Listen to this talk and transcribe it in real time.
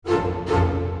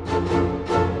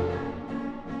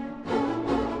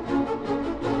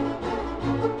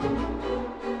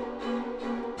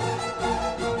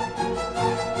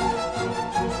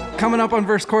Coming up on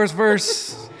Verse Course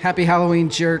Verse, happy Halloween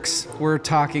jerks. We're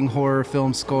talking horror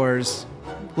film scores.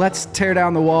 Let's tear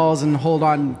down the walls and hold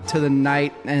on to the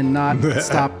night and not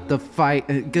stop the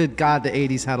fight. Good God, the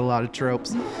 80s had a lot of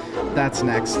tropes. That's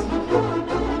next.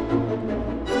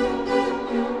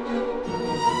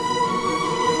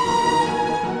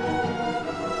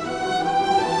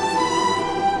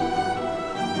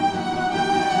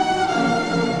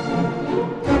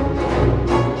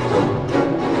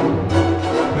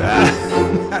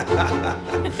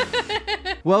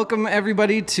 Welcome,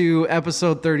 everybody, to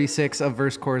episode 36 of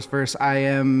Verse Course Verse. I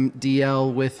am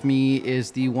DL. With me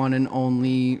is the one and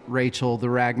only Rachel, the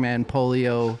Ragman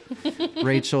Polio.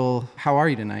 Rachel, how are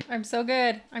you tonight? I'm so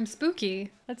good. I'm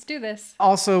spooky. Let's do this.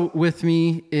 Also with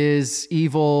me is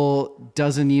Evil,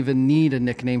 doesn't even need a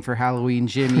nickname for Halloween,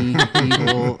 Jimmy.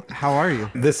 Evil, how are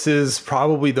you? This is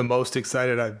probably the most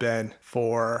excited I've been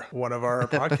for one of our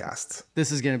podcasts.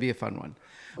 This is going to be a fun one.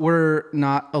 We're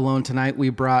not alone tonight. We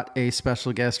brought a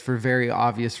special guest for very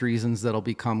obvious reasons that'll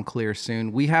become clear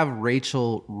soon. We have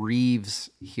Rachel Reeves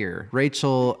here.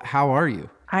 Rachel, how are you?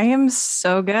 I am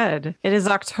so good. It is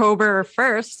October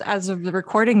 1st as of the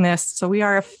recording this, so we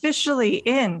are officially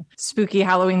in spooky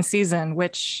Halloween season,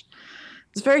 which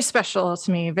is very special to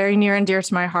me, very near and dear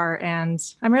to my heart, and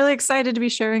I'm really excited to be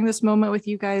sharing this moment with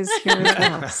you guys here as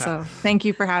well. So thank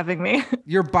you for having me.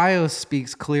 Your bio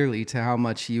speaks clearly to how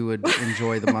much you would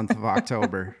enjoy the month of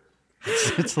October.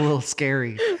 It's a little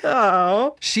scary.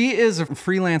 Oh. She is a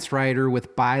freelance writer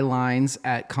with bylines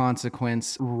at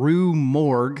Consequence, Rue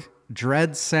Morgue,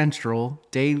 Dread Central,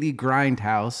 Daily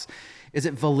Grindhouse. Is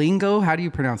it Valingo? How do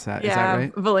you pronounce that? Yeah, is that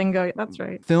right? Valingo. That's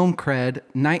right. Film Cred,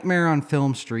 Nightmare on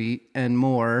Film Street, and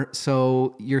more.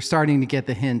 So you're starting to get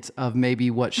the hint of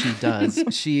maybe what she does.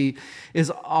 She is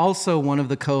also one of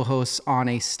the co-hosts on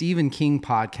a Stephen King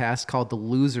podcast called The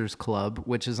Losers Club,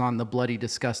 which is on the Bloody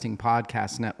Disgusting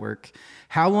Podcast Network.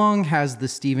 How long has the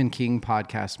Stephen King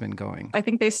podcast been going? I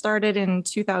think they started in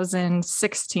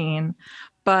 2016.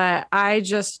 But I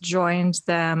just joined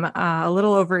them a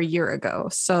little over a year ago.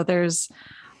 So there's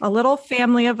a little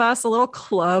family of us, a little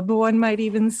club, one might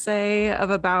even say, of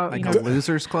about... Like a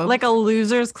losers club? Like a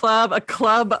losers club, a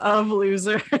club of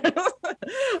losers.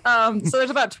 So there's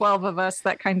about 12 of us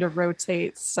that kind of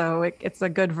rotates. So it's a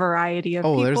good variety of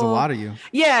people. Oh, there's a lot of you.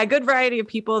 Yeah, a good variety of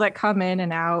people that come in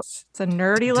and out. It's a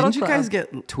nerdy little club. Didn't you guys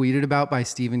get tweeted about by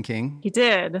Stephen King? He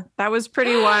did. That was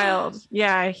pretty wild.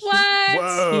 Yeah.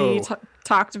 What? He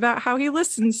talked about how he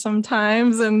listens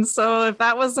sometimes, and so if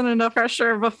that wasn't enough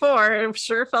pressure before, I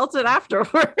sure felt it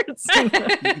afterwards.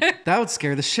 That would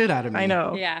scare the shit out of me. I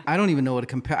know. Yeah. I don't even know what to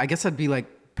compare. I guess I'd be like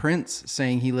Prince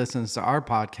saying he listens to our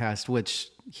podcast, which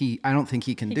I don't think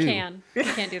he can do. He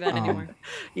can't do that anymore.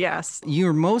 Yes.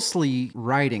 You're mostly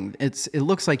writing. It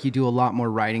looks like you do a lot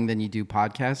more writing than you do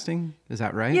podcasting. Is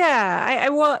that right? Yeah.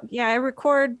 I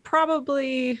record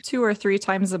probably 2 or 3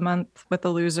 times a month with the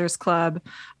Losers Club.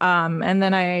 And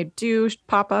then I do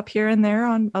pop up here and there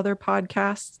on other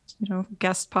podcasts,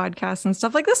 guest podcasts and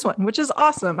stuff like this one, which is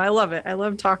awesome. I love it. I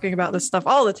love talking about this stuff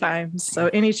all the time. So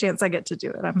any chance I get to do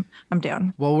it, I'm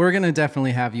down. Well, we're going to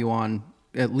definitely have you on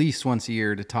at least once a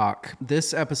year to talk.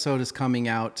 This episode is coming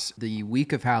out the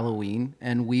week of Halloween,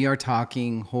 and we are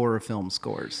talking horror film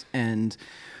scores. And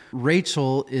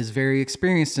Rachel is very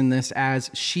experienced in this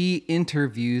as she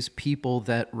interviews people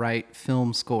that write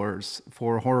film scores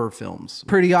for horror films.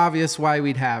 Pretty obvious why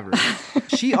we'd have her.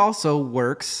 She also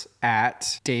works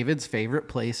at David's favorite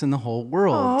place in the whole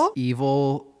world. Aww.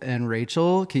 Evil and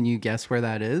Rachel, can you guess where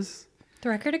that is? The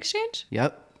Record Exchange?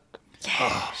 Yep.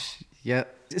 Yeah.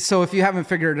 Yep. So if you haven't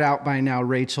figured it out by now,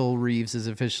 Rachel Reeves is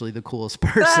officially the coolest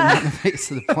person on the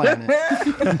face of the planet.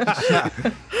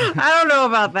 I don't know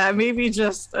about that. Maybe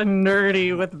just a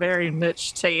nerdy with very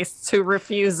niche tastes who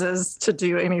refuses to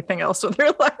do anything else with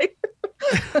her life.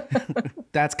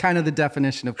 That's kind of the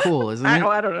definition of cool, isn't it?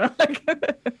 I don't know.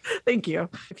 Thank you.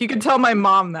 If you could tell my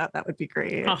mom that would be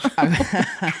great.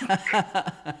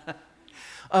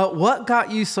 What got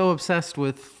you so obsessed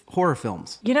with horror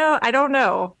films? I don't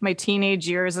know. My teenage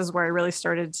years is where I really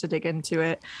started to dig into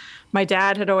it. My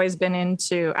dad had always been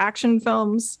into action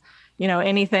films,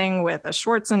 anything with a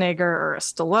Schwarzenegger or a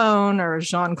Stallone or a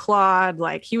Jean-Claude,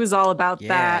 like he was all about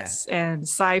that, and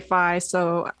sci-fi.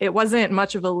 So it wasn't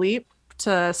much of a leap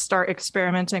to start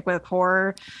experimenting with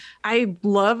horror. I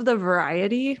love the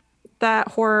variety that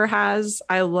horror has.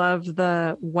 I love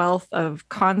the wealth of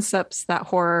concepts that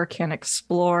horror can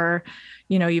explore.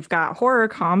 You've got horror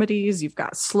comedies, you've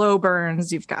got slow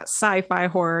burns, you've got sci-fi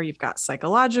horror, you've got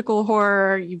psychological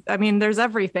horror. There's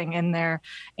everything in there.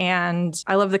 And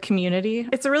I love the community.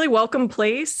 It's a really welcome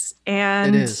place.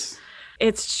 And it is.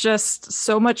 it's just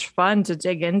so much fun to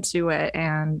dig into it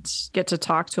and get to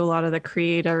talk to a lot of the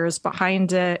creators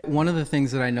behind it. One of the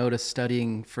things that I noticed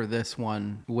studying for this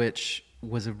one, which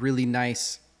was a really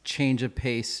nice change of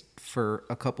pace for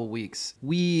a couple weeks,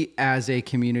 we as a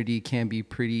community can be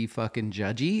pretty fucking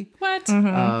judgy. What?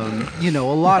 You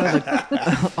know, a lot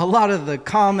of the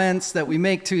comments that we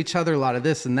make to each other, a lot of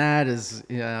this and that is,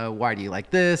 why do you like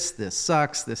this? This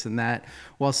sucks, this and that.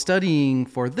 While studying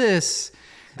for this,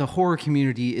 the horror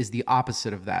community is the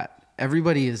opposite of that.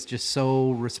 Everybody is just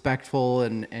so respectful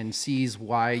and sees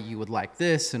why you would like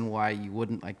this and why you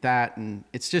wouldn't like that. And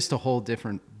it's just a whole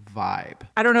different vibe.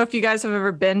 I don't know if you guys have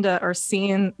ever been to or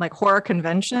seen like horror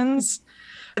conventions.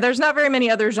 There's not very many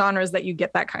other genres that you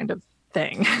get that kind of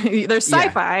thing. There's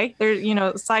sci-fi, there's,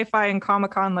 sci-fi and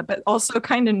Comic-Con, but also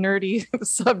kind of nerdy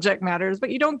subject matters, but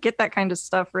you don't get that kind of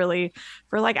stuff really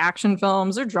for like action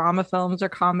films or drama films or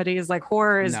comedies. Like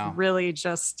horror is really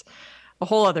just a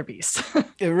whole other beast.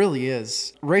 It really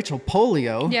is. Rachel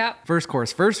Polio. Yeah. First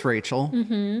course, first Rachel.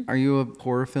 Mm-hmm. Are you a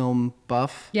horror film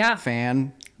buff? Yeah.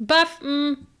 Fan? Buff?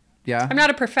 Yeah. I'm not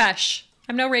a profesh.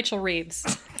 I'm no Rachel Reeves.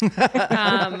 But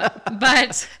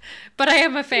I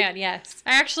am a fan, yes.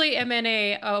 I actually am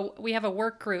in we have a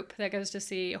work group that goes to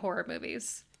see horror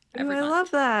movies every month. I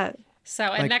love that. So,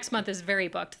 and next month is very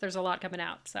booked. There's a lot coming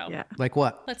out. So, yeah. Like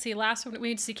what? Let's see. Last one, we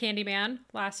went to see Candyman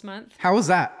last month. How was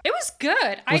that? It was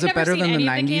good. Was it better than the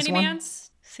 90s one?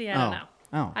 Candyman's. See, I don't know.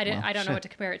 Oh, I don't know what to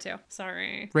compare it to.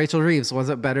 Sorry. Rachel Reeves, was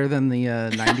it better than the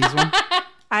 90s one?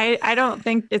 I don't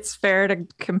think it's fair to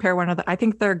compare one another. I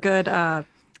think they're good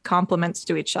complements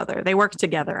to each other. They work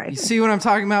together. You see what I'm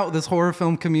talking about with this horror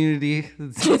film community?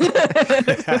 She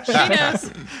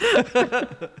knows.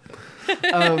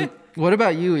 What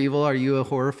about you, Evil? Are you a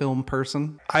horror film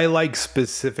person? I like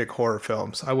specific horror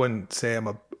films. I wouldn't say I'm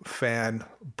a fan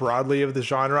broadly of the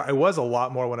genre. I was a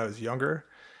lot more when I was younger.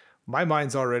 My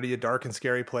mind's already a dark and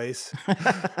scary place. I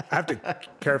have to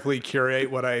carefully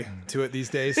curate what I do it these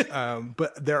days.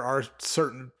 But there are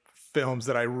certain films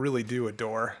that I really do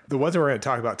adore. The ones that we're going to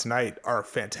talk about tonight are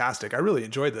fantastic. I really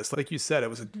enjoyed this. Like you said, it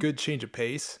was a good change of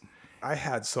pace. I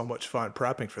had so much fun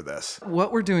prepping for this.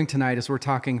 What we're doing tonight is we're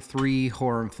talking 3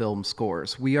 horror film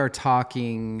scores. We are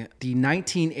talking the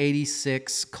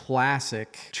 1986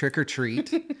 classic Trick or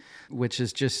Treat, which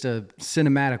is just a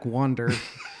cinematic wonder.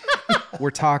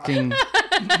 We're talking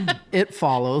It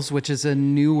Follows, which is a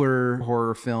newer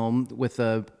horror film with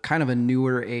a kind of a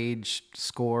newer age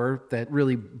score that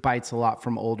really bites a lot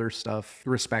from older stuff,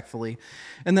 respectfully.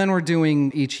 And then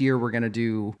each year we're going to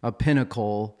do a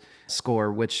pinnacle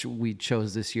score, which we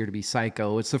chose this year to be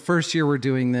Psycho. It's the first year we're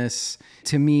doing this.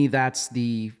 To me, that's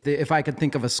if I could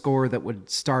think of a score that would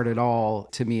start it all,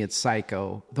 to me, it's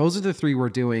Psycho. Those are the 3 we're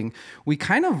doing. We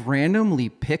kind of randomly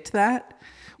picked that.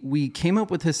 We came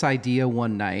up with this idea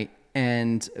one night,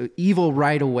 and Evil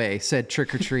right away said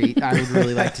Trick or Treat. I would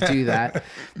really like to do that.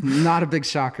 Not a big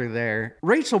shocker there.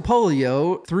 Rachel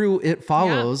Polio threw It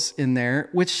Follows in there,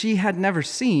 which she had never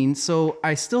seen, so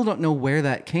I still don't know where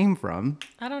that came from.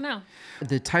 I don't know.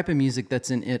 The type of music that's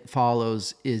in It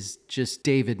Follows is just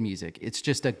David music. It's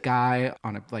just a guy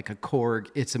on a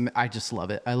Korg. I just love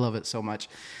it. I love it so much.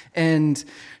 And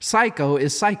Psycho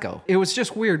is Psycho. It was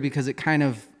just weird because it kind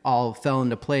of all fell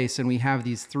into place, and we have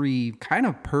these 3 kind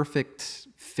of perfect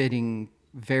fitting,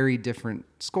 very different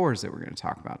scores that we're going to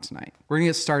talk about tonight. We're going to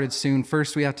get started soon.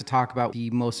 First, we have to talk about the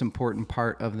most important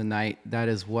part of the night. That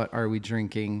is, what are we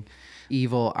drinking?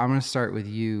 Evil, I'm going to start with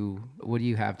you. What do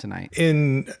you have tonight?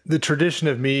 In the tradition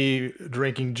of me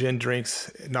drinking gin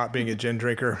drinks, not being a gin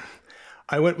drinker,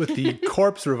 I went with the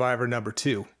Corpse Reviver number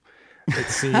 2. It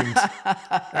seemed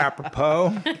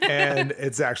apropos, and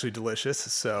it's actually delicious.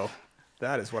 So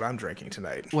that is what I'm drinking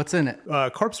tonight. What's in it?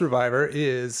 Corpse Reviver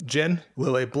is gin,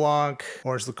 Lillet Blanc,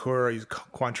 orange liqueur, I use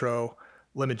Cointreau,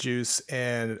 lemon juice,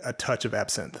 and a touch of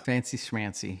absinthe. Fancy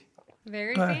schmancy.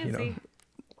 Very fancy.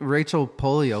 Rachel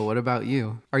Polio, what about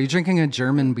you? Are you drinking a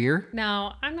German beer?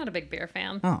 No, I'm not a big beer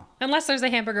fan. Oh. Unless there's a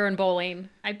hamburger and bowling.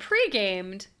 I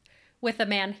pre-gamed with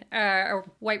a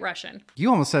White Russian.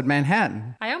 You almost said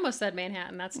Manhattan. I almost said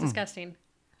Manhattan. That's disgusting.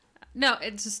 No,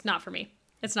 it's just not for me.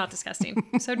 It's not disgusting.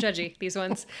 So judgy, these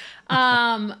ones.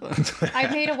 I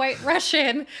made a White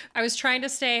Russian. I was trying to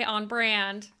stay on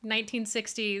brand,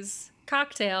 1960s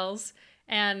cocktails,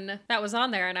 and that was on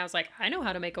there. And I was like, I know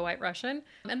how to make a White Russian.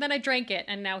 And then I drank it,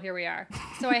 and now here we are.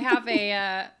 So I have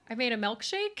I made a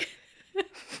milkshake.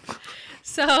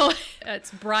 So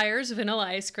it's Breyer's vanilla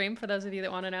ice cream, for those of you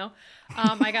that want to know.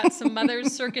 I got some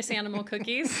Mother's Circus Animal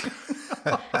cookies.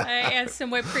 And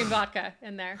some whipped cream vodka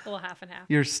in there, a little half and half.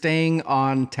 You're staying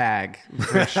on tag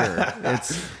for sure.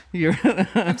 You're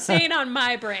I'm staying on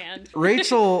my brand.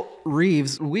 Rachel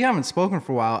Reeves, we haven't spoken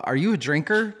for a while. Are you a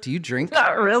drinker? Do you drink?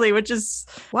 Not really, which is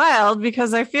wild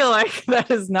because I feel like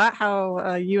that is not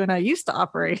how you and I used to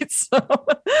operate. So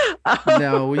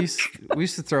No, we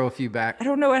used to throw a few back. I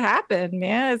don't know what happened,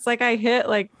 man. It's like I hit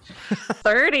like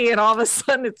 30 and all of a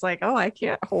sudden it's like, oh, I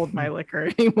can't hold my liquor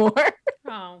anymore.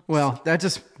 Oh. Well, that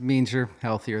just means you're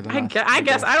healthier than us. I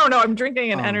guess I don't know. I'm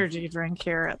drinking an energy drink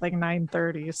here at like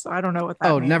 9:30, so I don't know what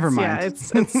that means. Never mind. Yeah,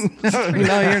 it's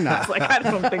no, you're not. it's like I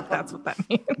don't think that's what that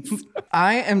means.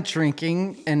 I am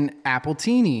drinking an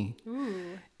Appletini.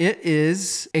 It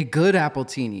is a good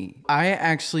Appletini. I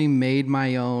actually made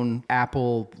my own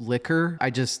apple liquor. I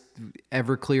just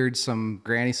Evercleared some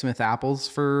Granny Smith apples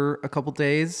for a couple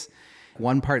days.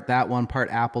 One part that, one part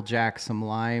Applejack, some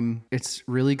lime. It's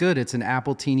really good. It's an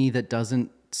Appletini that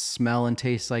doesn't smell and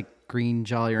taste like green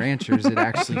Jolly Ranchers. It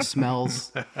actually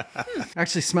smells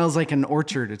like an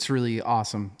orchard. It's really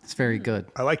awesome. It's very good.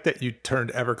 I like that you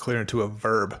turned Everclear into a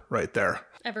verb right there.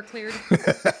 Evercleared.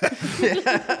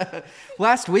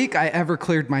 Last week I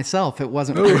Evercleared myself. It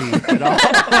wasn't pretty at all.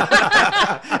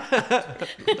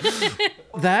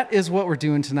 That is what we're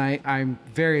doing tonight. I'm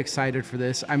very excited for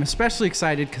this. I'm especially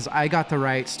excited because I got the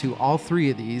rights to all three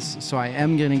of these, so I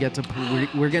am gonna get to.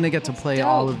 We're gonna get to play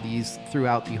all of these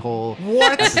throughout the whole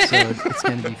episode. It's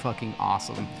gonna be fucking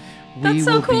awesome. That's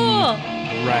so cool.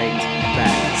 Be right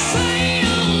back.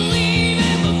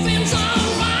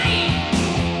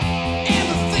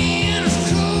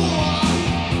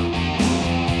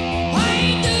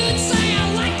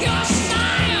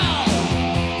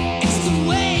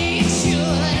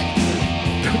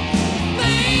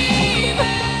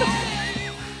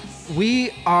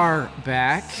 We are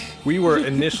back. We were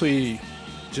initially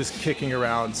just kicking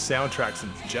around soundtracks in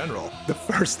general. The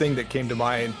first thing that came to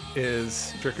mind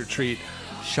is Trick or Treat.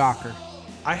 Shocker.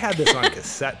 I had this on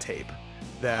cassette tape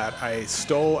that I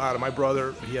stole out of my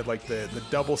brother. He had like the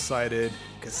double-sided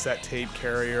cassette tape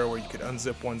carrier where you could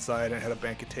unzip one side and it had a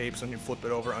bank of tapes, and you flip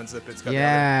it over, unzip it, it's got the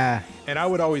other. And I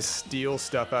would always steal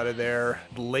stuff out of there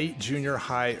late junior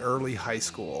high, early high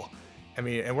school. I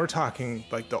mean, and we're talking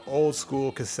like the old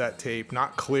school cassette tape,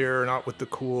 not clear, not with the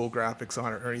cool graphics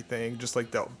on it or anything, just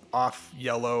like the off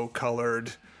yellow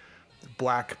colored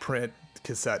black print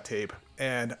cassette tape.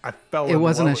 And I fell in love. It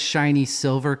wasn't a shiny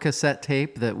silver cassette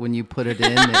tape that when you put it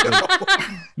in,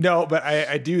 No, but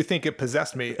I do think it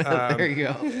possessed me. There you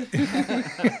go.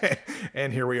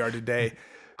 And here we are today.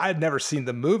 I had never seen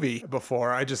the movie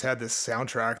before. I just had this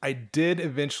soundtrack. I did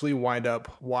eventually wind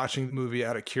up watching the movie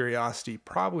out of curiosity,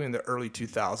 probably in the early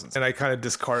 2000s. And I kind of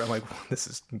discarded, I'm like, this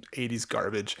is 80s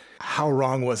garbage. How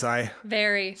wrong was I?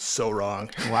 Very. So wrong.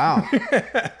 Wow.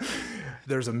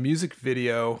 There's a music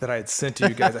video that I had sent to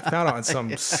you guys. I found it on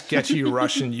some sketchy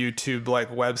Russian YouTube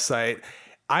like website.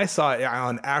 I saw it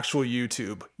on actual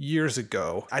YouTube years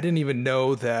ago. I didn't even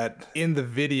know that in the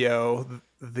video,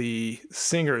 the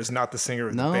singer is not the singer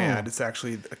of the band. It's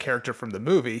actually a character from the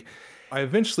movie. I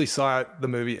eventually saw the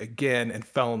movie again and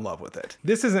fell in love with it.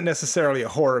 This isn't necessarily a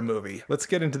horror movie. Let's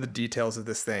get into the details of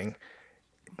this thing.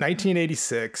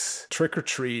 1986, Trick or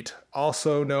Treat,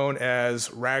 also known as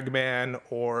Ragman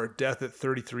or Death at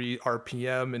 33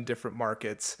 RPM in different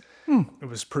markets. It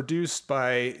was produced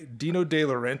by Dino De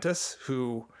Laurentiis,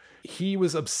 who he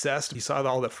was obsessed. He saw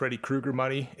all the Freddy Krueger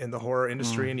money in the horror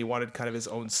industry and he wanted kind of his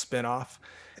own spin-off.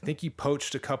 I think he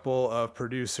poached a couple of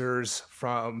producers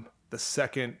from the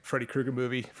second Freddy Krueger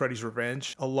movie, Freddy's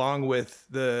Revenge, along with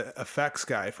the effects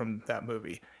guy from that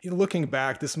movie. Looking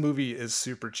back, this movie is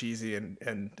super cheesy and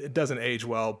it doesn't age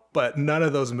well, but none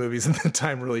of those movies at the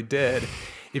time really did.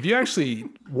 If you actually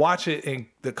watch it in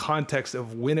the context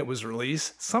of when it was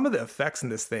released, some of the effects in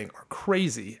this thing are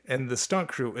crazy and the stunt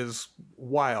crew is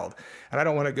wild. And I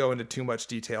don't want to go into too much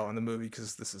detail on the movie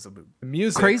because this is a movie.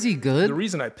 Music, crazy good. The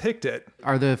reason I picked it.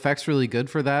 Are the effects really good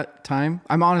for that time?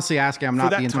 I'm honestly asking. I'm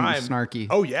not being snarky.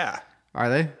 Oh, yeah. Are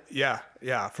they? Yeah.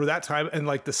 For that time, and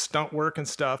like the stunt work and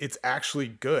stuff, it's actually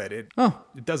good. It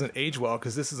doesn't age well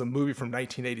because this is a movie from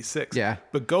 1986. Yeah.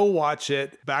 But go watch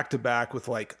it back to back with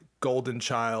like Golden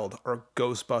Child or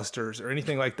Ghostbusters or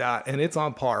anything like that, and it's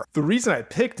on par. The reason I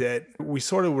picked it, we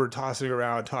sort of were tossing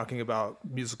around talking about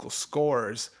musical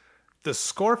scores. The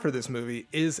score for this movie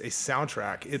is a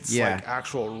soundtrack. It's like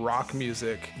actual rock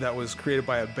music that was created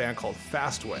by a band called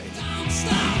Fastway. Don't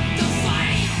stop the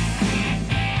fight.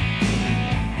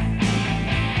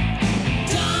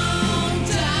 Don't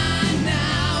die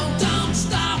now. Don't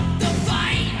stop the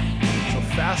fight. So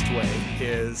Fastway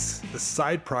is the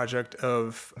side project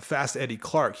of Fast Eddie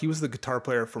Clarke. He was the guitar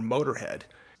player for Motorhead.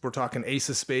 We're talking Ace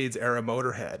of Spades era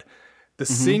Motorhead. The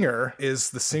singer is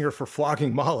the singer for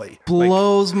Flogging Molly.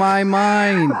 Blows my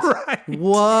mind. Right.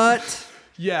 What?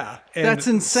 Yeah. And That's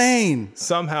insane.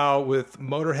 Somehow with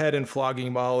Motorhead and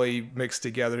Flogging Molly mixed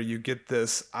together, you get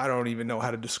this, I don't even know how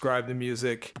to describe the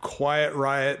music, Quiet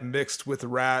Riot mixed with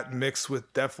Rat, mixed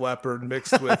with Def Leppard,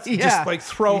 mixed with just like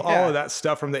throw all of that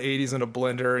stuff from the 80s in a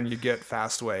blender and you get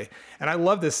Fastway. And I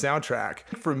love this soundtrack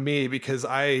for me because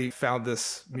I found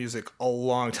this music a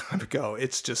long time ago.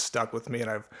 It's just stuck with me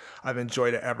and I've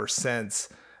enjoyed it ever since.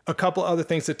 A couple other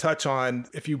things to touch on.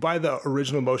 If you buy the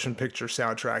original motion picture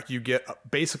soundtrack, you get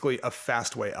basically a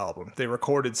Fastway album. They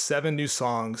recorded 7 new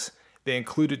songs. They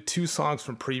included 2 songs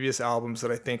from previous albums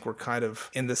that I think were kind of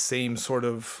in the same sort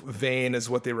of vein as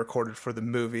what they recorded for the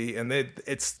movie. And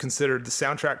it's considered the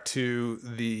soundtrack to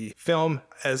the film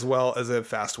as well as a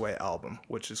Fastway album,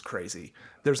 which is crazy.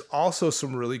 There's also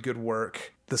some really good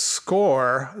work. The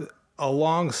score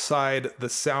alongside the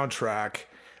soundtrack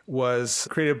was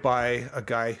created by a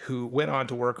guy who went on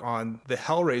to work on the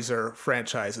Hellraiser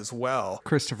franchise as well.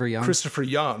 Christopher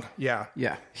Young. Yeah.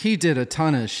 Yeah. He did a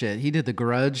ton of shit. He did The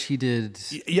Grudge. He did...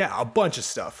 Yeah, a bunch of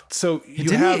stuff. So he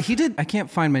did... I can't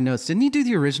find my notes. Didn't he do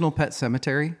the original Pet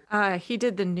Sematary? He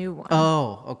did the new one.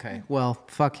 Oh, okay. Well,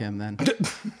 fuck him then.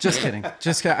 Just kidding. I'm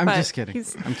just kidding.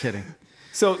 I'm kidding.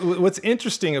 So what's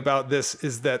interesting about this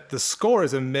is that the score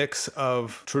is a mix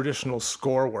of traditional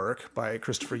score work by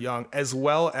Christopher Young, as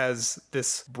well as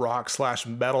this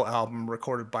rock/metal album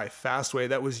recorded by Fastway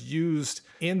that was used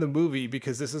in the movie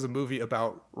because this is a movie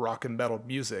about rock and metal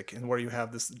music and where you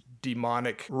have this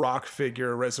demonic rock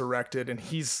figure resurrected and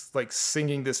he's like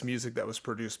singing this music that was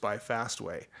produced by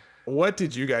Fastway. What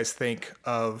did you guys think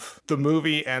of the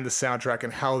movie and the soundtrack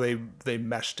and how they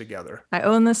mesh together? I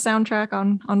own this soundtrack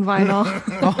on vinyl.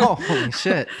 Oh, holy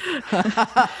shit.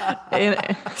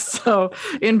 So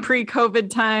in pre-COVID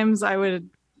times, I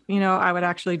would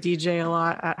actually DJ a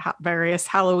lot at various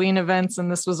Halloween events,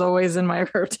 and this was always in my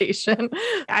rotation.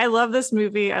 I love this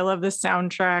movie. I love this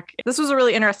soundtrack. This was a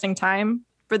really interesting time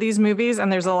for these movies,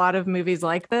 and there's a lot of movies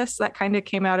like this that kind of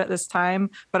came out at this time,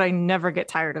 but I never get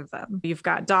tired of them. You've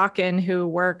got Dokken, who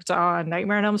worked on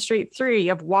Nightmare on Elm Street 3. You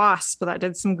have Wasp that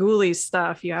did some Ghoulies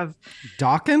stuff. You have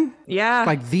Dokken? Yeah.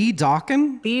 Like the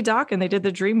Dokken? The Dokken. They did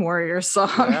the Dream Warrior song.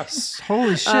 Yes.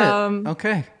 Holy shit.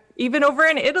 Okay. Even over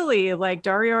in Italy, like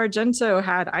Dario Argento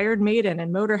had Iron Maiden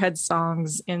and Motorhead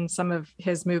songs in some of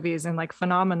his movies, and like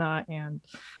Phenomena, and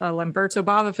a Lamberto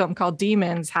Bava film called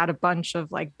Demons had a bunch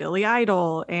of like Billy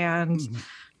Idol, and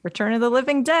Return of the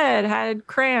Living Dead had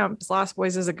Cramps. Lost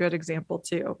Boys is a good example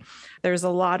too. There's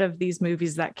a lot of these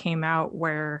movies that came out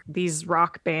where these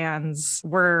rock bands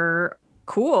were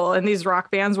cool and these rock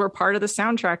bands were part of the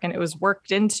soundtrack and it was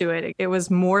worked into it. It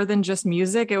was more than just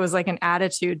music. It was like an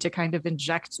attitude to kind of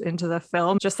inject into the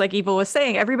film. Just like Evil was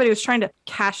saying, everybody was trying to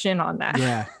cash in on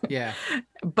that. Yeah.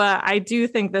 But I do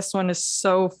think this one is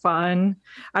so fun.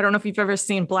 I don't know if you've ever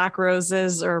seen Black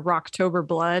Roses or Rocktober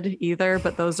Blood either,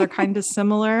 but those are kind of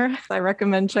similar. I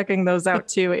recommend checking those out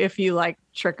too if you like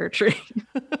Trick or Treat.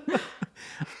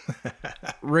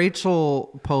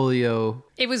 Rachel Polio.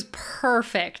 It was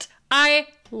perfect. I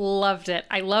loved it.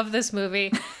 I love this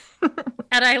movie.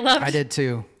 And I did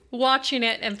too. Watching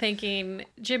it and thinking,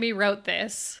 Jimmy wrote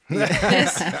this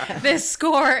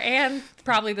score and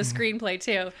probably the screenplay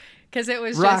too. Because it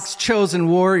was Rock's chosen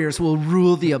warriors will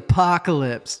rule the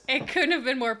apocalypse. It couldn't have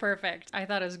been more perfect. I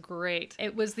thought it was great.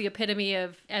 It was the epitome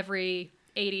of every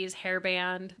 80s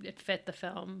hairband. It fit the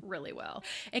film really well.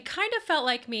 It kind of felt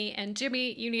like me, and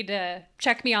Jimmy, you need to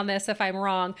check me on this if I'm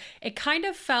wrong. It kind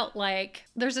of felt like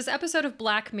there's this episode of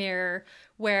Black Mirror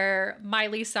where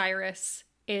Miley Cyrus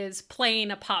is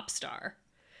playing a pop star.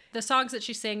 The songs that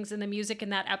she sings and the music in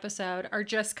that episode are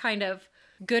just kind of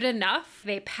good enough.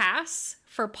 They pass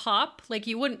for pop. Like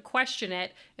you wouldn't question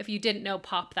it if you didn't know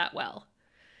pop that well.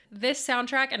 This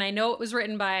soundtrack, and I know it was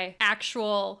written by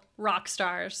actual rock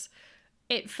stars,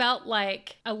 it felt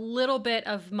like a little bit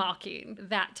of mocking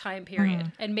that time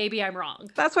period. And maybe I'm wrong.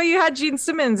 That's why you had Gene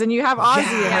Simmons and you have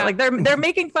Ozzy in it. Like they're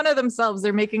making fun of themselves.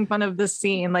 They're making fun of the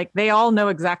scene. Like they all know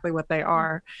exactly what they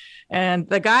are. And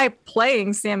the guy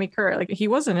playing Sammy Kerr, like he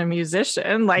wasn't a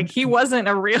musician. Like he wasn't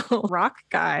a real rock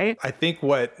guy. I think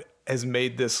what has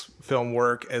made this film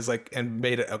work as and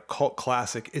made it a cult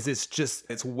classic is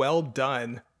it's well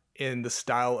done in the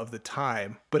style of the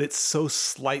time, but it's so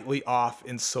slightly off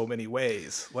in so many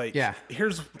ways.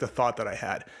 Here's the thought that I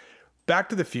had. Back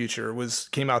to the Future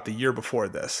came out the year before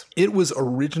this. It was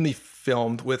originally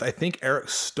filmed with, I think, Eric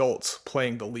Stoltz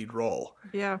playing the lead role.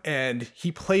 Yeah. And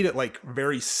he played it like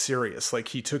very serious. Like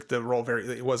he took the role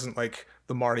it wasn't like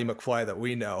the Marty McFly that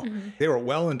we know. They were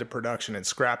well into production and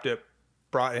scrapped it,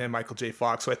 brought in Michael J.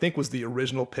 Fox, who I think was the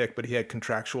original pick, but he had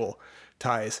contractual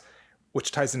ties,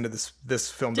 which ties into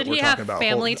this film that we're talking about. Did he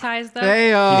have family ties, though? He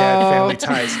had family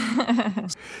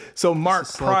ties. So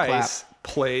Mark Price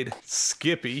played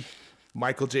Skippy,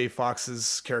 Michael J.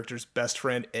 Fox's character's best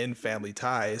friend in Family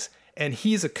Ties. And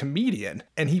he's a comedian,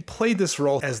 and he played this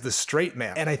role as the straight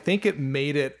man. And I think it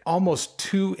made it almost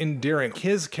too endearing.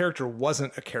 His character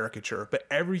wasn't a caricature, but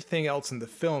everything else in the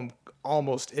film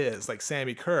almost is. Like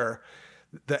Sammy Kerr,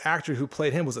 the actor who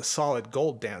played him was a solid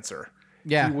gold dancer.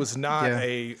 Yeah. He was not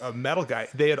a metal guy.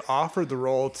 They had offered the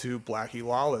role to Blackie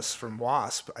Lawless from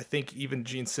Wasp. I think even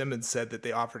Gene Simmons said that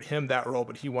they offered him that role,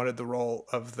 but he wanted the role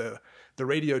of the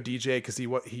radio DJ because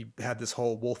he had this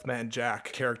whole Wolfman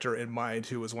Jack character in mind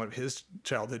who was one of his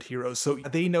childhood heroes. So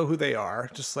they know who they are,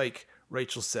 just like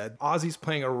Rachel said. Ozzy's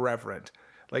playing a reverend.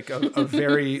 Like a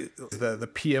very, the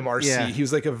PMRC. Yeah. He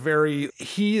was like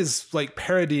he is like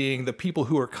parodying the people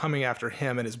who are coming after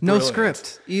him and his brilliant. No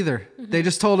script either. They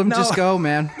just told him, just go,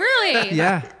 man. Really?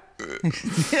 Yeah.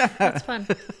 That's fun.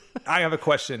 I have a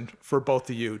question for both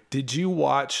of you. Did you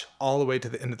watch all the way to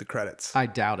the end of the credits? I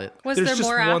doubt it. Was There's there just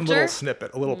more one after? little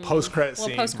snippet, a little post-credit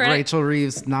scene. Post-credit? Rachel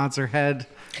Reeves nods her head.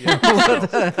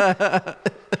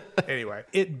 Anyway,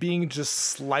 it being just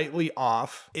slightly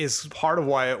off is part of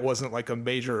why it wasn't like a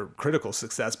major critical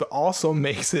success, but also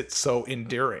makes it so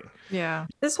endearing. Yeah.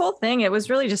 This whole thing, it was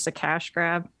really just a cash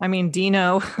grab. I mean,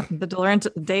 Dino, the De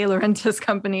Laurentiis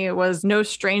company, was no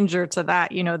stranger to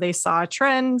that. You know, they saw a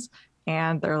trend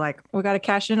and they're like, we got to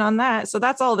cash in on that. So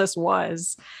that's all this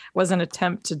was an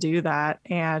attempt to do that.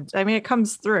 And I mean, it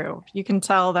comes through. You can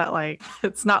tell that, like,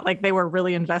 it's not like they were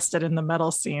really invested in the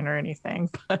metal scene or anything,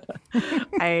 but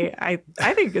I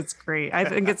think it's great. I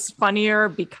think it's funnier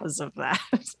because of that.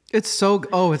 It's so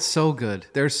good.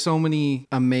 There's so many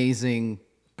amazing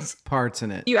parts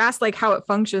in it. You asked like how it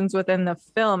functions within the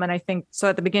film, and I think so.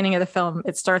 At the beginning of the film,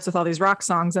 it starts with all these rock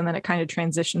songs, and then it kind of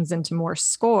transitions into more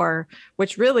score,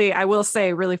 which really, I will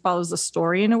say, really follows the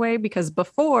story in a way, because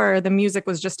before, the music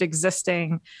was just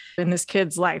existing in this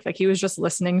kid's life. Like, he was just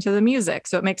listening to the music,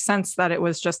 so it makes sense that it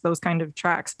was just those kind of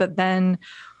tracks. But then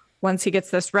once he gets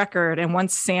this record, and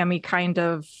once Sammy kind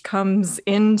of comes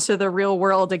into the real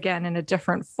world again in a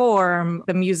different form,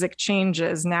 the music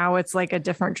changes. Now it's like a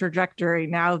different trajectory.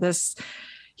 Now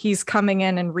he's coming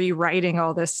in and rewriting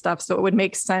all this stuff. So it would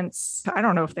make sense. I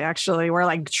don't know if they actually were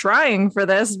like trying for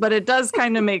this, but it does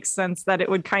kind of make sense that it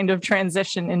would kind of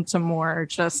transition into more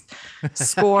just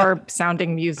score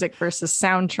sounding music versus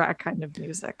soundtrack kind of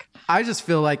music. I just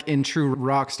feel like in true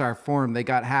rock star form, they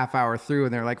got half hour through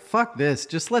and they're like, fuck this.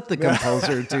 Just let the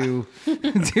composer do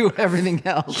everything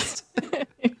else.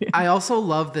 I also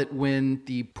love that when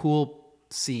the pool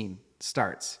scene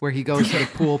starts, where he goes to the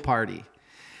pool party,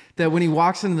 that when he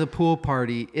walks into the pool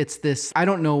party, it's this, I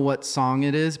don't know what song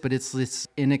it is, but it's this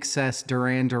In Excess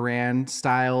Duran Duran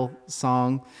style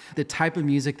song. The type of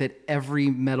music that every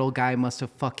metal guy must have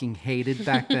fucking hated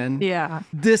back then. Yeah.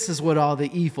 This is what all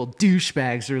the evil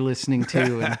douchebags are listening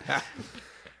to. And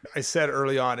I said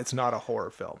early on, it's not a horror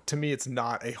film. To me, it's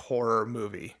not a horror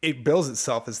movie. It bills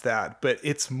itself as that, but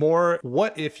it's more,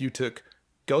 what if you took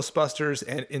Ghostbusters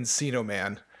and Encino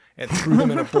Man and threw them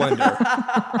in a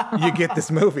blender? You get this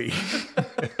movie.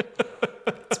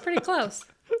 It's pretty close.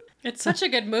 It's such a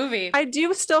good movie. I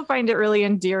do still find it really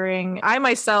endearing. I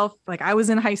myself, like, I was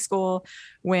in high school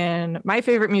when my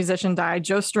favorite musician died,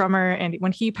 Joe Strummer, and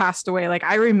when he passed away, like,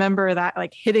 I remember that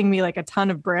like hitting me like a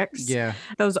ton of bricks. yeah,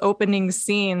 Those opening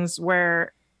scenes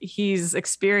where he's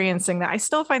experiencing that, I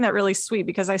still find that really sweet,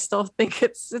 because I still think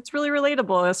it's really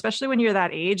relatable, especially when you're that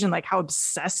age and like how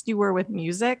obsessed you were with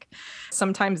music.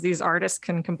 Sometimes these artists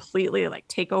can completely like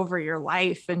take over your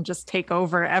life and just take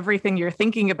over everything you're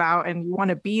thinking about, and you want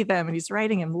to be them. And he's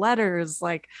writing him letters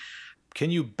like, Can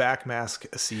you backmask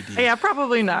a CD? yeah,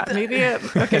 probably not. Maybe I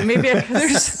don't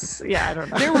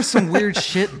know. there was some weird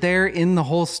shit there in the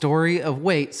whole story of,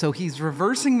 wait, so he's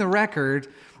reversing the record,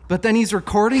 but then he's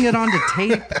recording it onto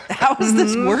tape. How is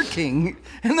this working?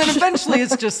 And then eventually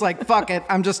it's just like, fuck it,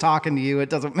 I'm just talking to you. It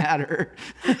doesn't matter.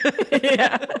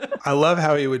 Yeah. I love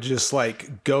how he would just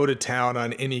like go to town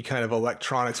on any kind of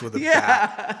electronics with a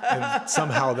bat. And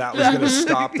somehow that was going to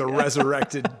stop the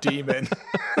resurrected demon.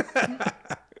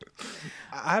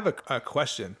 I have a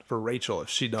question for Rachel if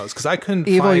she knows, because I couldn't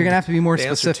Evil, find you're going to have to be more the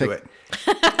answer specific.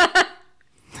 to it.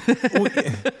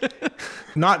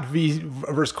 Not V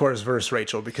verse chorus verse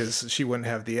Rachel, because she wouldn't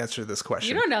have the answer to this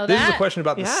question. You don't know This is that. a question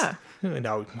about this. Yeah.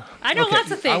 No. I know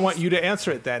lots of things. I want you to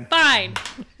answer it then. Fine.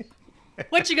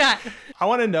 What you got? I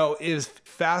want to know if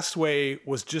Fastway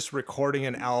was just recording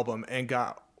an album and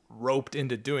got roped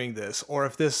into doing this, or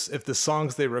if the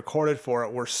songs they recorded for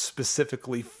it were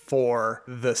specifically for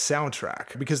the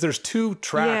soundtrack, because there's 2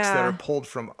 tracks that are pulled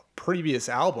from previous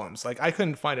albums. Like, I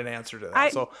couldn't find an answer to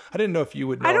that, so I didn't know if you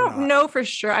would know. I don't know for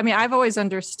sure. I mean, I've always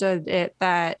understood it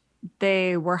that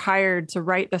they were hired to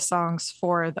write the songs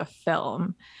for the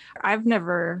film. I've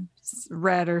never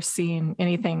read or seen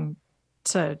anything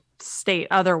to state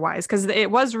otherwise, because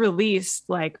it was released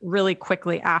like really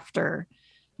quickly after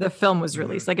the film was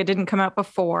released. Like, it didn't come out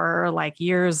before, or like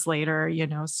years later, you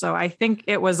know. So I think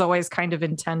it was always kind of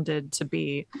intended to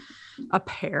be a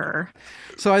pair.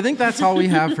 So I think that's all we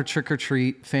have for Trick or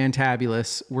Treat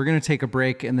Fantabulous. We're going to take a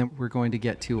break, and then we're going to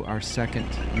get to our second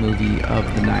movie of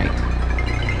the night.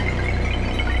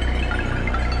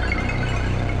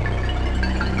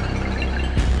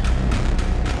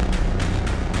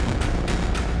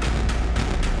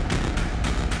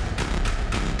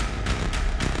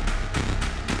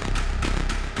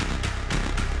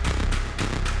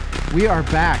 We are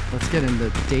back. Let's get in the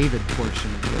David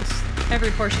portion of this. Every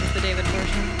portion is the David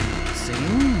portion.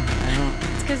 Same?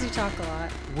 It's because you talk a lot.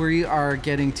 We are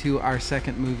getting to our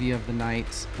second movie of the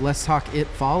night. Let's talk It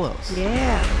Follows.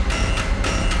 Yeah.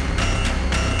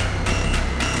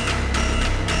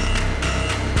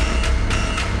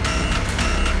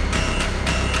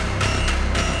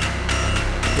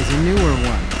 It's a newer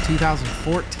one,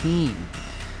 2014.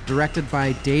 Directed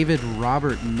by David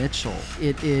Robert Mitchell.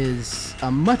 It is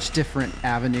a much different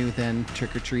avenue than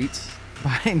Trick or Treats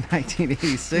by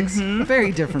 1986. A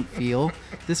very different feel.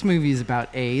 This movie is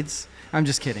about AIDS. I'm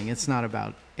just kidding. It's not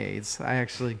about AIDS.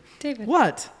 David.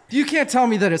 What? You can't tell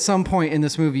me that at some point in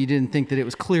this movie you didn't think that it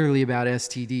was clearly about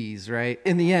STDs, right?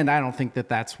 In the end, I don't think that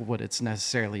that's what it's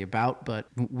necessarily about, but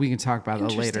we can talk about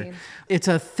that later. It's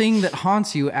a thing that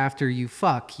haunts you after you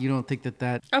fuck. You don't think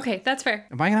that... Okay, that's fair.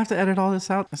 Am I going to have to edit all this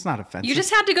out? That's not offensive. You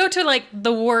just had to go to like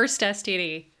the worst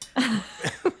STD.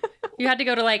 You had to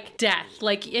go to like death.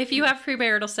 Like, if you have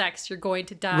premarital sex, you're going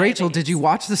to die. Rachel, did you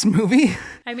watch this movie?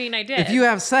 I mean, I did. If you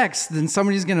have sex, then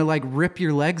somebody's going to like rip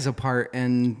your legs apart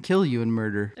and kill you and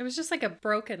murder. It was just like a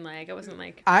broken leg. It wasn't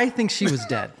like... I think she was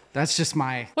dead. That's just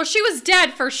my... Well, she was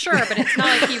dead for sure, but it's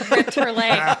not like he ripped her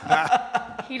leg.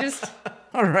 He just...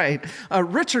 All right.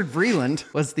 Richard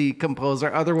Vreeland was the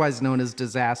composer, otherwise known as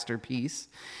Disaster Piece.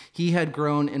 He had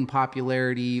grown in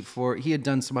popularity he had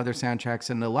done some other soundtracks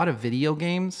and a lot of video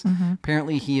games.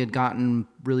 Apparently, he had gotten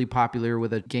really popular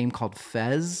with a game called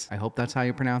Fez. I hope that's how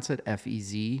you pronounce it,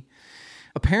 F-E-Z.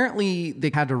 Apparently, they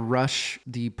had to rush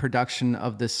the production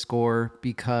of this score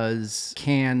because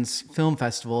Cannes Film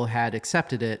Festival had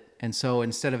accepted it. And so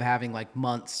instead of having like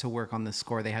months to work on this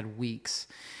score, they had weeks.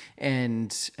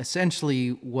 And essentially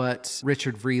what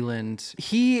Richard Vreeland,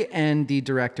 he and the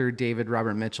director, David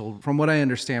Robert Mitchell, from what I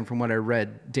understand, from what I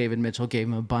read, David Mitchell gave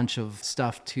him a bunch of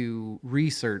stuff to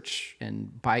research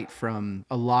and bite from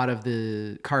a lot of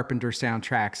the Carpenter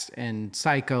soundtracks and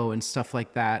Psycho and stuff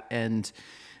like that. And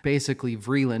basically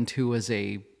Vreeland, who was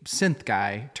a synth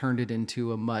guy, turned it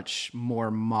into a much more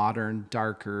modern,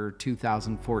 darker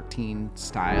 2014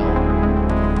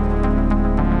 style.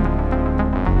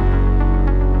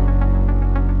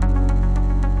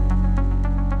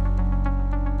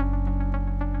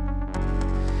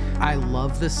 I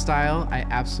love this style. I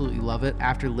absolutely love it.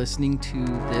 After listening to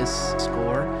this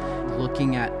score,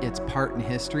 looking at its part in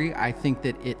history, I think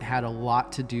that it had a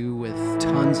lot to do with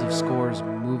tons of scores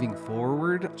moving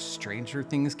forward. Stranger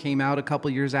Things came out a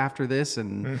couple years after this,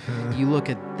 and you look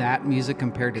at that music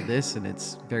compared to this, and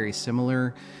it's very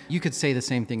similar. You could say the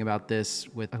same thing about this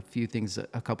with a few things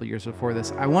a couple years before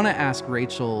this. I want to ask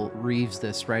Rachel Reeves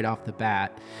this right off the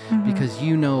bat, because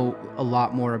you know a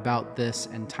lot more about this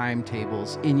and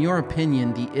timetables. In your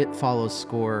opinion, the It Follows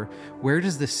score, where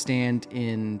does this stand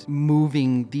in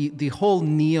moving the whole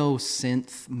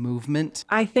neo-synth movement?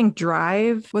 I think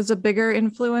Drive was a bigger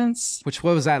influence. What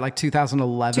was that, like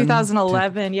 2011?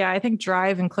 2011, yeah. I think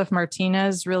Drive and Cliff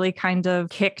Martinez really kind of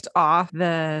kicked off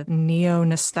the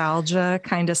neo-nostalgia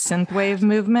kind of synthwave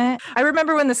movement. I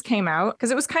remember when this came out,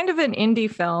 because it was kind of an indie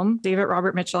film. David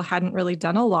Robert Mitchell hadn't really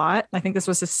done a lot. I think this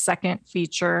was his second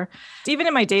feature. Even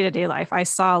in my day-to-day life, I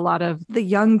saw a lot of the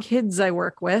young kids I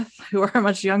work with, who are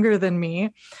much younger than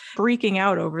me, freaking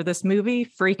out over this movie,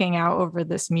 freaking out over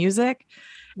this music.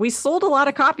 We sold a lot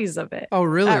of copies of it. Oh,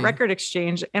 really? At Record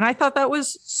Exchange. And I thought that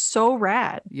was so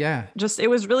rad. Yeah. Just, it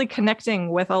was really connecting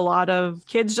with a lot of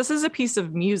kids just as a piece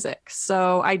of music.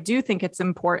 So I do think it's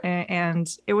important. And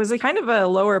it was a kind of a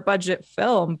lower budget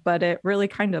film, but it really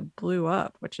kind of blew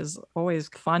up, which is always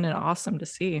fun and awesome to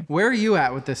see. Where are you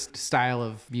at with this style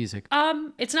of music?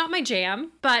 It's not my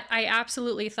jam, but I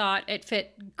absolutely thought it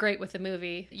fit great with the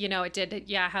movie. You know, it did,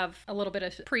 have a little bit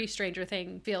of pre-Stranger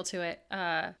Thing feel to it.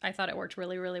 I thought it worked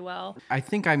really, really well. I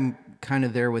think I'm kind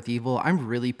of there with Evil. I'm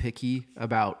really picky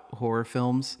about horror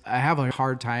films. I have a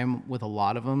hard time with a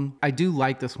lot of them. I do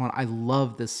like this one. I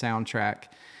love this soundtrack.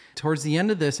 Towards the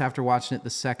end of this, after watching it the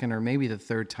second or maybe the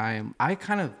third time, I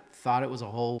kind of thought it was a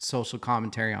whole social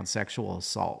commentary on sexual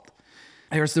assault.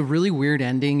 There's the really weird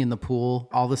ending in the pool.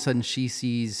 All of a sudden she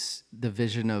sees the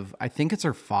vision of, I think it's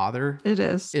her father. It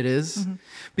is. It is? Mm-hmm.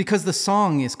 Because the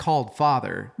song is called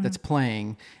Father that's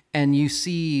playing. And you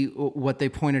see what they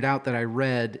pointed out that I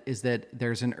read is that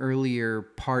there's an earlier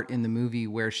part in the movie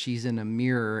where she's in a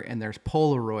mirror and there's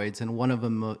Polaroids, and one of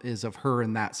them is of her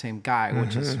and that same guy,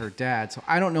 which is her dad. So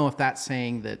I don't know if that's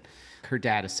saying that her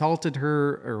dad assaulted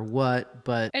her or what,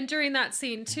 but... And during that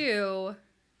scene too,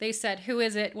 they said, who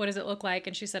is it? What does it look like?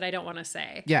 And she said, I don't want to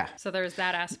say. Yeah. So there's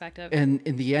that aspect of it. And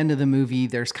in the end of the movie,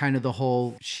 there's kind of the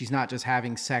whole, she's not just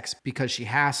having sex because she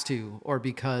has to, or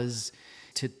because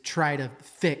to try to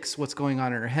fix what's going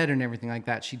on in her head and everything like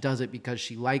that. She does it because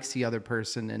she likes the other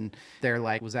person, and they're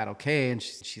like, was that okay? And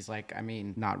she's like, I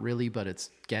mean, not really, but it's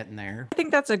getting there. I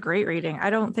think that's a great reading. I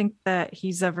don't think that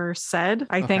he's ever said.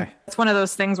 I think it's one of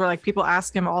those things where like people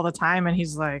ask him all the time and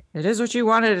he's like, it is what you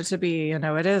wanted it to be. You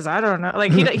know, it is. I don't know.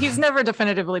 Like he's never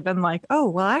definitively been like, oh,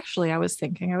 well, actually, I was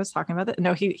talking about that.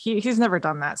 No, he's never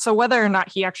done that. So whether or not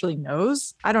he actually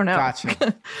knows, I don't know.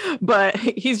 Gotcha. But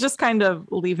he's just kind of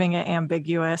leaving it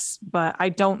ambiguous. But I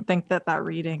don't think that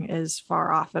reading is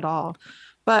far off at all.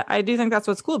 But I do think that's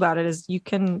what's cool about it is you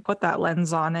can put that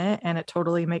lens on it and it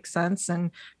totally makes sense. And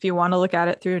if you want to look at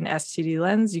it through an STD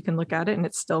lens, you can look at it and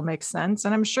it still makes sense.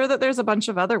 And I'm sure that there's a bunch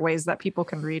of other ways that people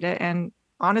can read it. And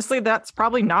honestly, that's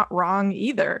probably not wrong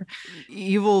either.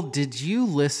 Evil, did you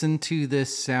listen to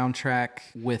this soundtrack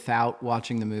without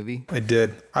watching the movie? I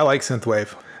did. I like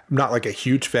synthwave. I'm not like a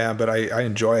huge fan, but I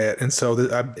enjoy it. And so,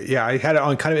 I had it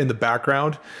on kind of in the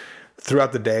background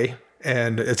throughout the day.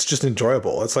 And it's just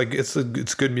enjoyable. It's like it's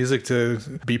good music to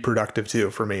be productive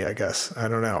too for me, I guess. I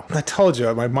don't know. I told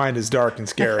you my mind is dark and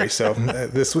scary, so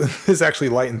this actually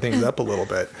lightened things up a little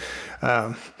bit.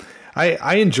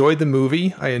 I enjoyed the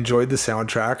movie. I enjoyed the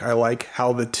soundtrack. I like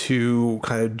how the two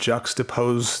kind of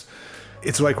juxtapose.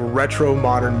 It's like retro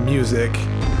modern music.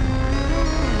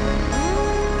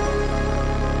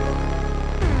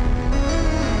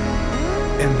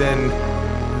 And then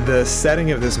the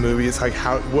setting of this movie is like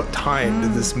what time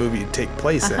did this movie take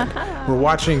place in? We're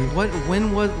watching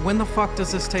when the fuck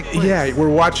does this take place? Yeah, we're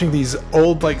watching these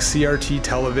old like CRT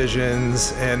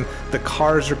televisions, and the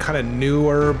cars are kind of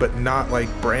newer but not like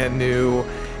brand new.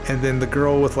 And then the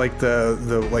girl with like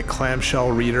the like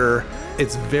clamshell reader,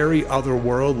 it's very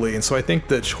otherworldly. And so I think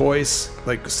the choice,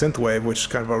 like synthwave, which is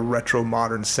kind of a retro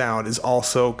modern sound, is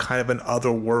also kind of an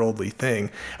otherworldly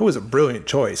thing. It was a brilliant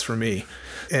choice for me.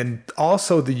 And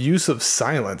also the use of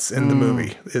silence in the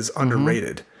movie is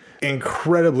underrated.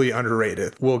 Incredibly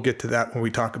underrated. We'll get to that when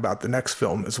we talk about the next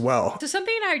film as well. So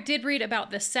something I did read about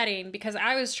the setting, because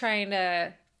I was trying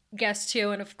to guess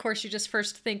too, and of course you just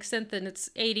first think synth and it's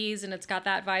 80s and it's got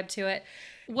that vibe to it.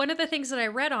 One of the things that I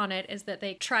read on it is that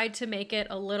they tried to make it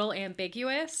a little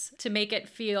ambiguous to make it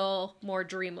feel more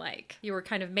dreamlike. You were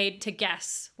kind of made to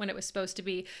guess when it was supposed to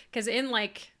be, because in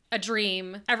like a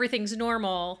dream, everything's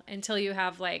normal until you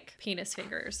have like penis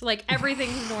fingers. Like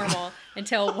everything's normal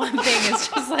until one thing is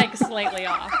just like slightly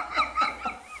off.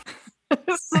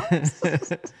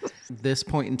 This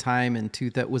point in time in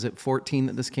was it 14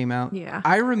 that this came out? Yeah.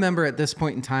 I remember at this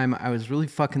point in time, I was really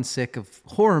fucking sick of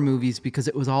horror movies because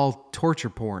it was all torture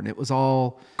porn. It was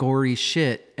all gory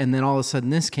shit. And then all of a sudden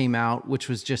this came out, which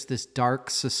was just this dark,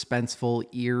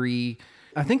 suspenseful, eerie.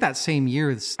 I think that same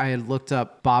year, I had looked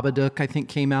up Babadook, I think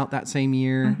came out that same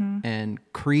year, and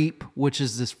Creep, which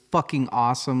is this fucking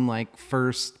awesome, like,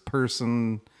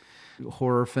 first-person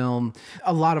horror film.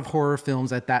 A lot of horror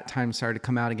films at that time started to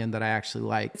come out again that I actually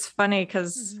liked. It's funny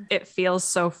because it feels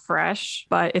so fresh,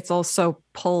 but it's also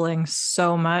pulling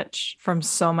so much from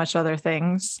so much other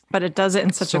things, but it does it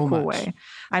in such a cool way.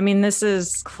 I mean, this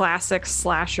is classic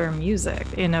slasher music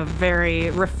in a very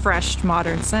refreshed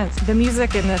modern sense. The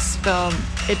music in this film,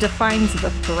 it defines the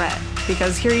threat,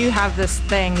 because here you have this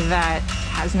thing that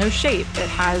has no shape. It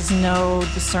has no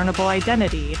discernible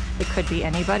identity. It could be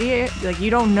anybody. Like, you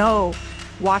don't know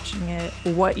watching it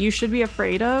what you should be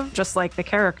afraid of, just like the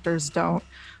characters don't.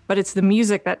 But it's the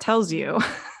music that tells you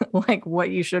like what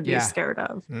you should be scared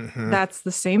of. That's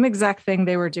the same exact thing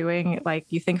they were doing. Like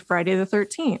you think Friday the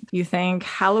 13th, you think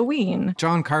Halloween.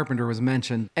 John Carpenter was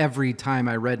mentioned every time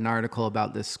I read an article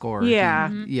about this score.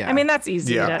 Yeah. Yeah. I mean, that's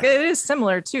easy. Yeah. It is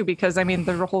similar too, because I mean,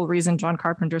 the whole reason John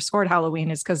Carpenter scored Halloween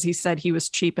is because he said he was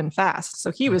cheap and fast.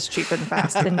 So he was cheap and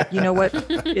fast. And you know what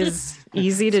is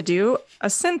easy to do? A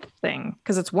synth thing,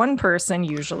 because it's one person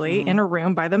usually in a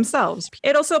room by themselves.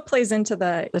 It also plays into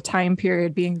the time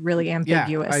period being really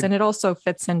ambiguous. And it also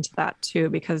fits into that too,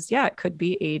 because it could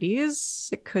be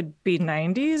 80s, it could be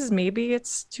 90s, maybe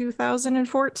it's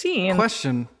 2014.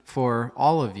 Question for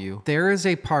all of you. There is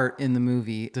a part in the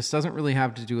movie, this doesn't really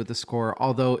have to do with the score,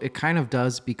 although it kind of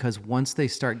does, because once they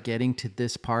start getting to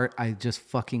this part, I just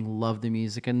fucking love the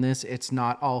music in this. It's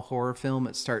not all horror film.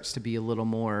 It starts to be a little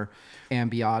more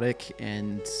ambiotic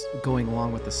and going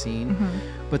along with the scene.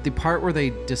 But the part where they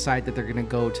decide that they're going to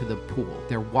go to the pool,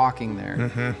 they're walking there,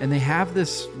 and they have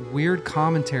this weird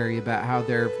commentary about how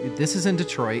this is in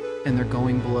Detroit and they're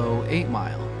going below 8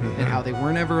 Mile and how they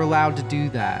weren't ever allowed to do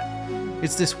that.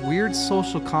 It's this weird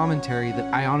social commentary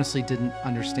that I honestly didn't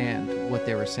understand what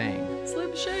they were saying.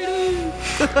 Slim Shady.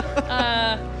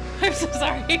 I'm so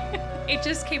sorry. It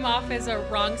just came off as a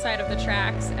wrong side of the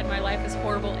tracks, and my life is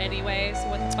horrible anyway, so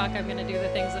what the fuck I'm gonna do the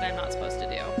things that I'm not supposed to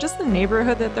do. Just the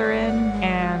neighborhood that they're in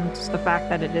and the fact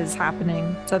that it is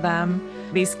happening to them.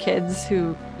 These kids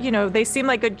who, they seem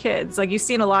like good kids. Like you've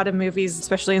seen a lot of movies,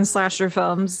 especially in slasher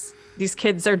films. These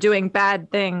kids are doing bad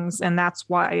things, and that's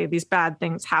why these bad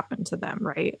things happen to them,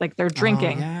 right? Like they're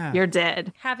drinking, you're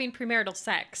dead. Having premarital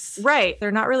sex. Right.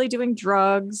 They're not really doing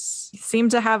drugs, seem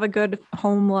to have a good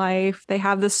home life. They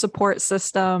have this support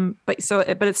system, but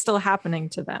it's still happening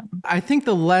to them. I think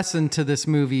the lesson to this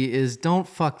movie is don't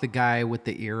fuck the guy with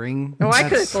the earring. Oh, I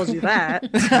could have told you that.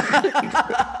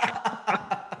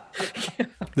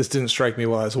 This didn't strike me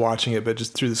while I was watching it, but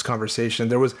just through this conversation,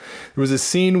 there was a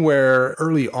scene where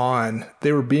early on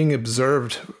they were being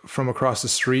observed from across the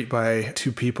street by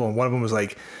two people, and one of them was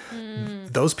like,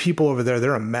 those people over there,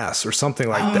 they're a mess or something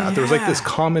like that. There was like this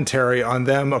commentary on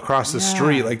them across the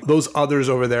street, like those others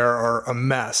over there are a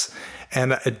mess.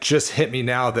 And it just hit me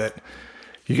now that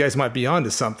you guys might be onto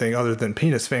something other than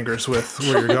penis fingers with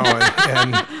where you're going.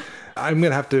 And I'm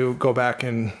going to have to go back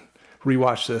and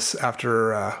rewatch this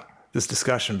after this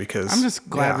discussion, because I'm just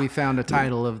glad we found a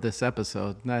title of this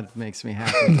episode. That makes me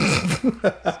happy.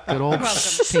 Good old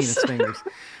penis fingers.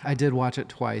 I did watch it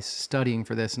twice studying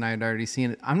for this, and I had already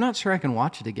seen it. I'm not sure I can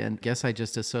watch it again. Guess I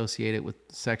just associate it with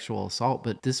sexual assault,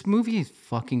 but this movie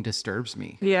fucking disturbs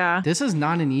me. Yeah. This is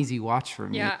not an easy watch for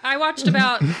me. Yeah, I watched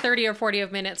about 30 or 40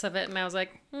 minutes of it, and I was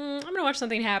like, I'm going to watch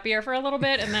something happier for a little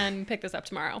bit and then pick this up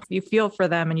tomorrow. You feel for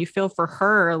them and you feel for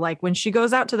her. Like when she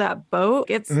goes out to that boat,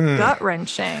 it's gut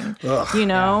wrenching. That's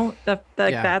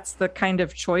the kind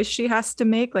of choice she has to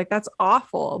make. Like that's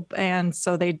awful. And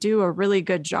so they do a really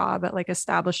good job at like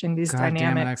establishing these dynamics.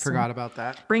 Damn it, I forgot about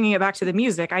that. Bringing it back to the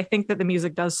music. I think that the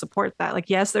music does support that. Like,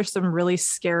 yes, there's some really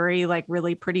scary, like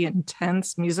really pretty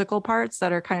intense musical parts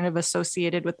that are kind of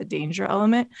associated with the danger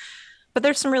element, but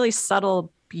there's some really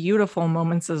subtle, beautiful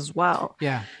moments as well.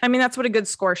 Yeah. I mean, that's what a good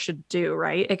score should do,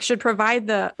 right? It should provide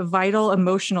the vital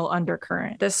emotional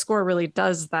undercurrent. This score really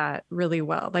does that really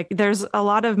well. Like there's a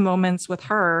lot of moments with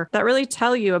her that really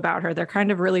tell you about her. They're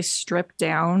kind of really stripped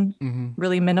down,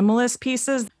 really minimalist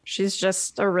pieces. She's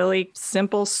just a really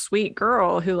simple, sweet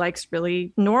girl who likes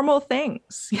really normal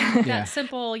things. That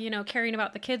simple, caring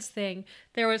about the kids thing.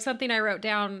 There was something I wrote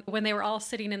down when they were all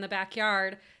sitting in the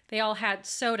backyard. They all had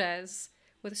sodas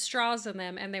with straws in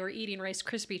them, and they were eating Rice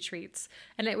Krispie treats.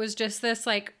 And it was just this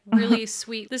like really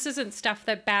sweet, this isn't stuff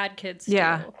that bad kids do.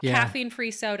 Yeah.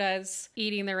 Caffeine-free sodas,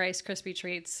 eating the Rice Krispie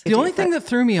treats. The only thing that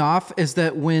threw me off is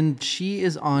that when she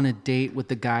is on a date with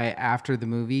the guy after the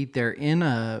movie, they're in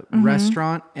a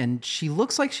restaurant and she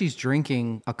looks like she's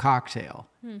drinking a cocktail.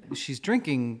 She's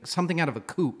drinking something out of a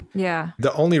coupe. Yeah.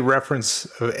 The only reference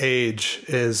of age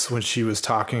is when she was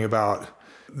talking about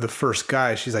the first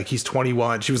guy. She's like, he's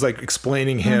 21. She was like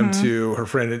explaining him to her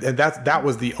friend. And that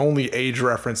was the only age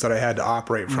reference that I had to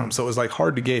operate from. So it was like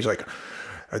hard to gauge, like,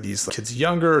 are these kids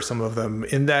younger? Some of them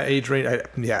in that age range?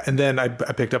 And then I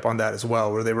picked up on that as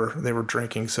well, where they were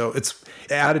drinking. So it's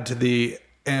added to the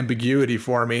ambiguity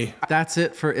for me. That's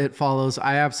it for It Follows.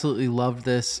 I absolutely loved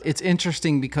this. It's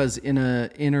interesting because in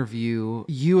an interview,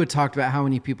 you had talked about how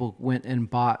many people went and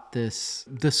bought the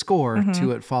score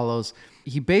to It Follows.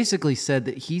 He basically said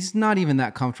that he's not even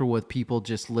that comfortable with people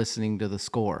just listening to the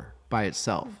score. by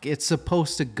itself. It's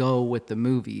supposed to go with the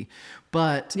movie.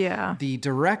 But Yeah. the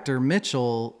director,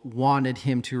 Mitchell, wanted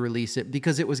him to release it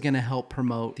because it was going to help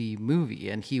promote the movie.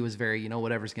 And he was very,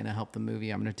 whatever's going to help the movie,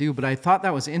 I'm going to do. But I thought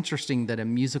that was interesting that a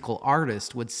musical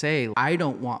artist would say, I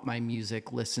don't want my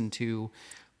music listened to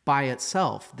by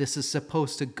itself. This is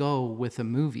supposed to go with a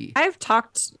movie. I've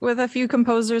talked with a few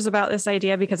composers about this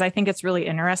idea because I think it's really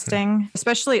interesting,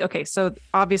 especially, okay, so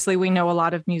obviously we know a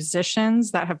lot of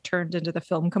musicians that have turned into the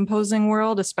film composing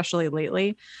world, especially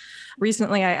lately.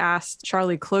 Recently, I asked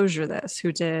Charlie Closure this,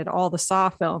 who did all the Saw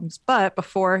films, but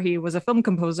before he was a film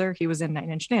composer, he was in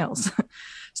Nine Inch Nails.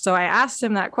 So I asked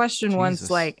him that question once,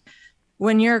 like,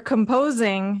 when you're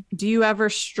composing, do you ever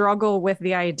struggle with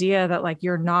the idea that like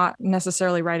you're not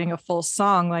necessarily writing a full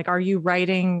song? Like, are you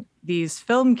writing these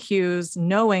film cues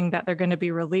knowing that they're going to be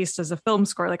released as a film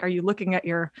score? Like, are you looking at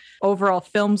your overall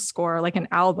film score like an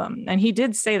album? And he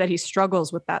did say that he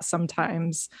struggles with that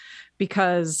sometimes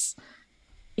because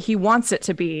he wants it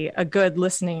to be a good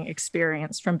listening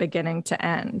experience from beginning to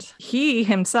end. He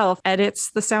himself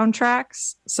edits the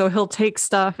soundtracks, so he'll take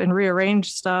stuff and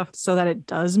rearrange stuff so that it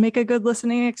does make a good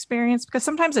listening experience, because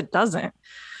sometimes it doesn't.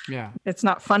 Yeah. It's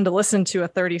not fun to listen to a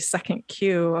 30-second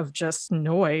cue of just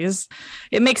noise.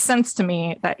 It makes sense to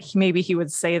me that maybe he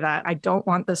would say that I don't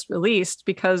want this released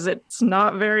because it's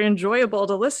not very enjoyable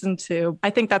to listen to. I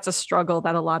think that's a struggle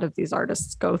that a lot of these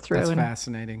artists go through. That's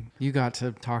fascinating. You got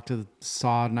to talk to the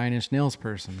Saw Nine Inch Nails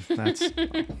person. That's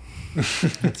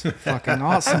fucking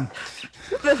awesome.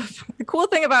 The cool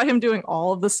thing about him doing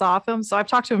all of the Saw films, so I've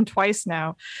talked to him twice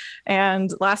now,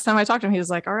 and last time I talked to him, he was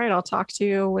like, all right, I'll talk to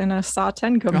you when a Saw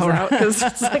 10 comes out, because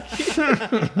it's like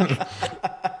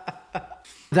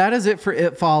That is it for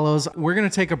It Follows. We're going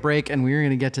to take a break and we're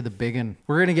going to get to the big one.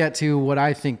 We're going to get to what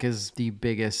I think is the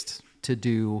biggest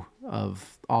to-do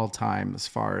of all time as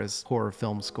far as horror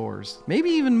film scores. Maybe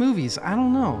even movies. I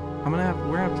don't know. We're going to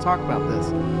have to talk about this.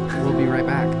 We'll be right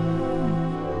back.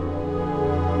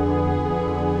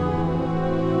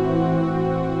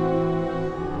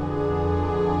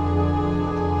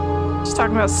 just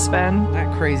talking about Sven.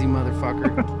 That crazy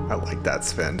motherfucker. I like that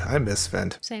Sven. I miss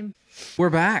Sven. Same. We're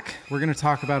back. We're going to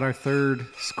talk about our third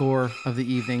score of the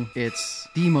evening. It's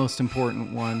the most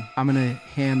important one. I'm going to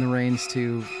hand the reins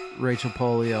to Rachel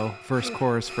Polio, first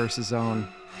chorus versus zone.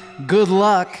 Good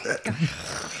luck.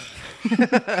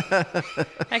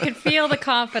 I can feel the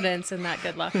confidence in that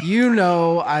good luck. You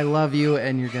know I love you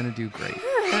and you're going to do great.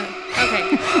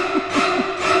 Okay.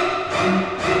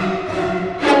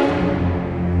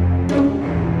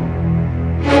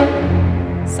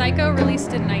 Psycho,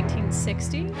 released in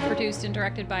 1960, produced and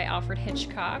directed by Alfred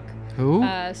Hitchcock. Who?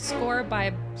 Score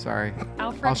by Sorry.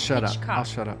 Alfred I'll shut Hitchcock. up. I'll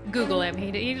shut up. Google him.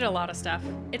 He did a lot of stuff.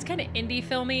 It's kind of indie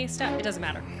filmy stuff. It doesn't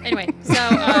matter. Anyway, so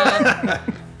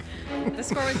the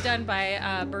score was done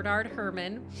by Bernard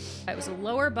Herrmann. It was a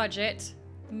lower budget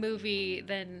movie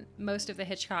than most of the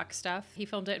Hitchcock stuff. He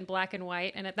filmed it in black and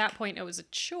white, and at that point it was a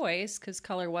choice because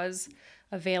color was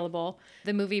available.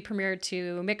 The movie premiered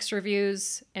to mixed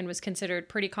reviews and was considered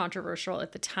pretty controversial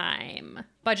at the time.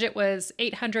 Budget was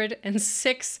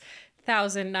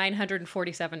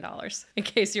 $806,947, in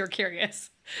case you're curious.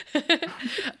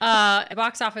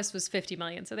 Box office was $50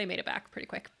 million, so they made it back pretty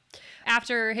quick.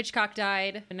 After Hitchcock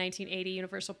died in 1980,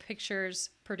 Universal Pictures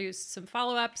produced some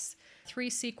follow-ups,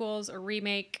 3 sequels, a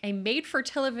remake, a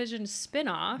made-for-television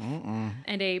spin-off,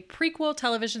 and a prequel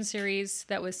television series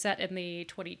that was set in the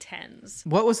 2010s.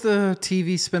 What was the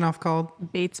TV spinoff called?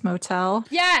 Bates Motel.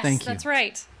 Yes, Thank you. that's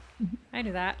right. I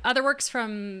knew that. Other works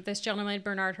from this gentleman,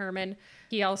 Bernard Herrmann.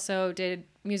 He also did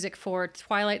music for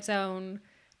Twilight Zone,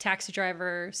 Taxi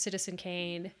Driver, Citizen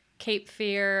Kane, Cape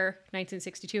Fear,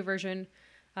 1962 version,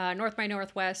 North by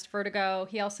Northwest, Vertigo.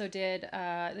 He also did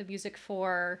the music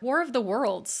for War of the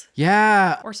Worlds.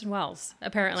 Yeah. Orson Welles,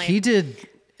 apparently. He did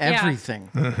everything.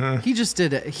 He just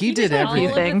did it. He did all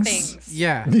everything. of the Things. things.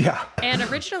 Yeah. Yeah. And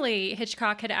originally,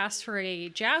 Hitchcock had asked for a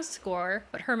jazz score,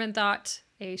 but Herrmann thought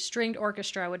a stringed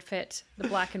orchestra would fit the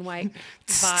black and white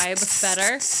vibe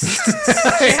better.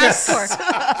 Jazz score.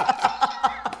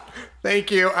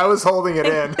 Thank you. I was holding it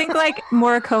in. Think like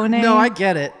Morricone. No, I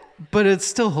get it, but it's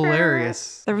still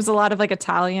hilarious. There was a lot of like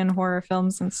Italian horror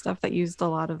films and stuff that used a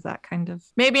lot of that kind of,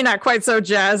 maybe not quite so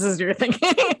jazz as you're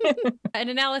thinking. An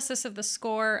analysis of the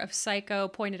score of Psycho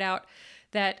pointed out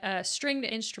that stringed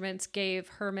instruments gave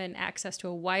Herrmann access to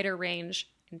a wider range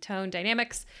in tone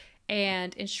dynamics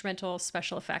and instrumental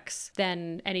special effects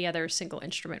than any other single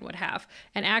instrument would have.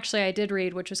 And actually, I did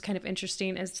read, which was kind of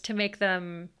interesting, is to make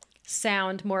them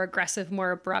sound more aggressive,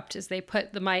 more abrupt, as they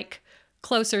put the mic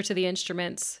closer to the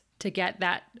instruments to get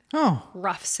that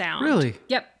rough sound. Really?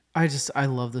 Yep. I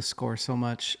love the score so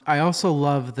much. I also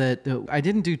love that I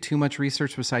didn't do too much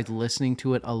research besides listening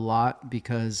to it a lot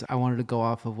because I wanted to go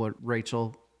off of what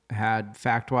Rachel had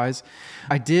fact-wise.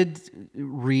 I did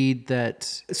read that,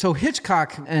 so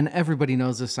Hitchcock, and everybody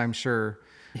knows this, I'm sure,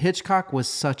 Hitchcock was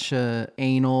such a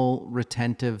anal,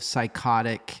 retentive,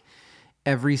 psychotic,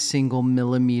 every single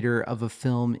millimeter of a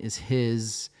film is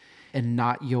his and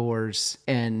not yours.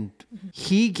 And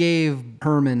he gave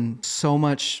Herman so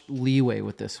much leeway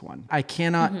with this one. I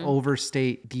cannot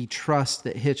overstate the trust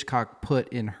that Hitchcock put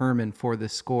in Herman for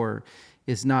this score.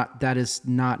 That is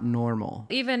not normal.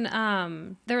 Even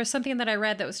there was something that I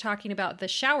read that was talking about the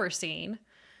shower scene,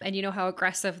 and you know how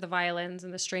aggressive the violins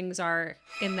and the strings are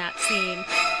in that scene.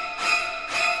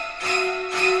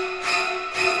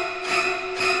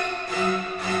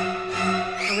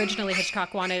 Originally,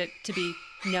 Hitchcock wanted it to be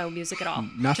no music at all.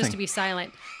 Nothing. Just to be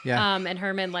silent. Yeah. And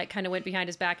Herman kind of went behind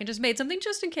his back and just made something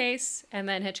just in case. And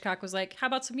then Hitchcock was like, how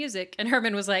about some music? And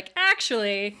Herman was like,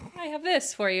 actually, I have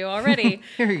this for you already.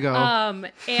 Here you go.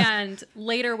 And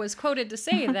later was quoted to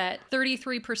say that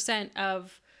 33%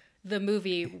 of the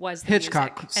movie was the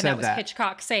Hitchcock music. said And that was that.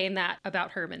 Hitchcock saying that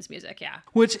about Herman's music, yeah.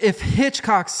 Which, if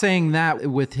Hitchcock's saying that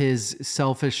with his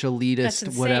selfish That's elitist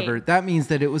insane. whatever, that means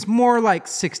that it was more like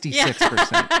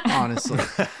 66%, honestly.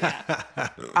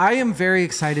 I am very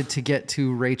excited to get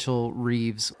to Rachel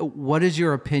Reeves. What is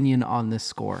your opinion on this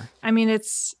score? I mean,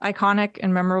 it's iconic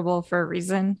and memorable for a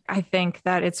reason. I think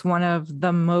that it's one of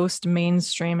the most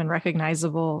mainstream and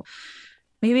recognizable,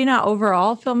 maybe not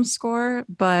overall film score,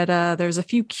 but there's a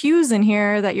few cues in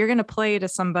here that you're going to play to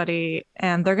somebody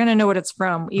and they're going to know what it's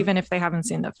from, even if they haven't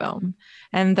seen the film.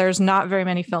 And there's not very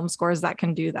many film scores that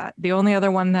can do that. The only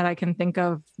other one that I can think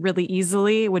of really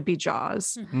easily would be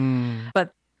Jaws.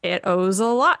 But it owes a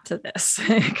lot to this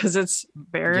because it's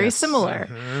very similar.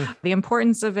 The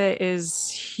importance of it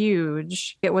is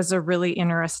huge. It was a really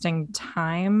interesting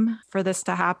time for this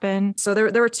to happen. So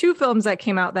there were two films that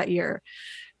came out that year.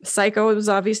 Psycho was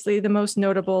obviously the most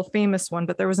notable, famous one,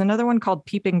 but there was another one called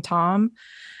Peeping Tom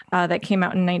that came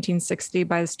out in 1960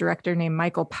 by this director named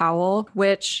Michael Powell,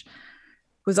 which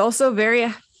was also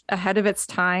very ahead of its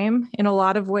time in a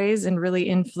lot of ways and really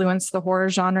influenced the horror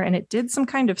genre. And it did some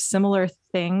kind of similar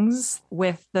things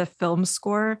with the film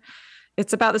score.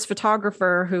 It's about this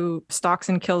photographer who stalks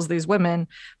and kills these women,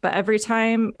 but every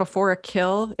time before a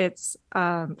kill, it's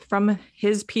from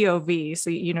his POV. So,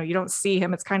 you don't see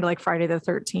him. It's kind of like Friday the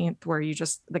 13th, where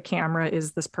the camera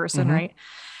is this person, right?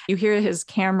 You hear his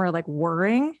camera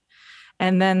whirring.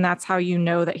 And then that's how you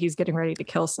know that he's getting ready to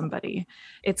kill somebody.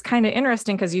 It's kind of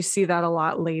interesting because you see that a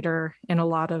lot later in a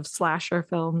lot of slasher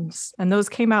films. And those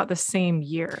came out the same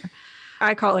year.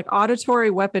 I call it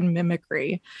auditory weapon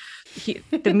mimicry.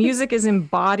 The music is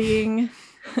embodying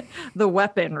the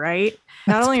weapon, right?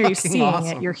 Not only are you seeing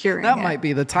awesome. it, you're hearing that it. Might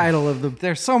be the title of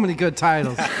there's so many good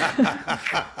titles.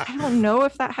 I don't know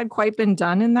if that had quite been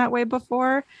done in that way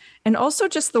before. And also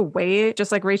just the way,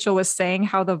 just like Rachel was saying,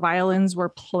 how the violins were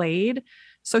played.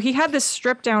 So he had this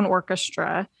stripped down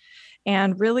orchestra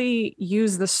and really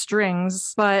used the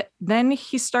strings, but then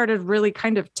he started really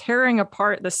kind of tearing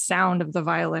apart the sound of the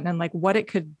violin and what it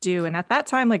could do. And at that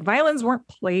time, violins weren't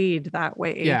played that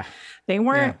way. Yeah. They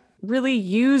weren't really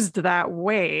used that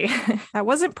way. That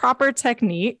wasn't proper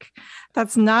technique.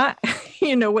 That's not,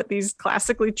 what these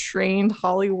classically trained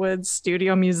Hollywood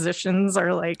studio musicians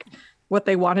are what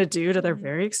they want to do to their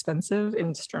very expensive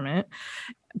instrument.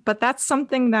 But that's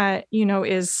something that,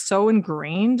 is so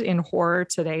ingrained in horror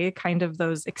today, kind of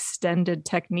those extended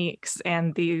techniques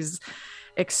and these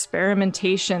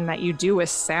experimentation that you do with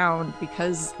sound,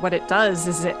 because what it does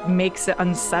is it makes it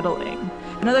unsettling.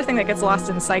 Another thing that gets lost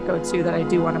in Psycho too that I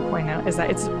do want to point out is that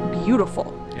it's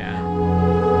beautiful. Yeah.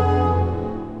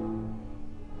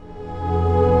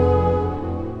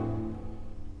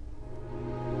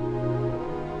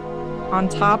 On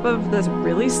top of this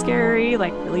really scary,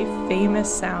 really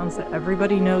famous sounds that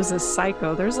everybody knows as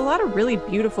Psycho, there's a lot of really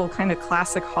beautiful kind of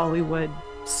classic Hollywood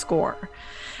score.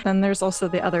 Then there's also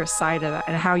the other side of that,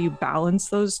 and how you balance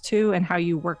those two and how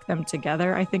you work them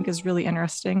together, I think is really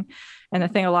interesting. And I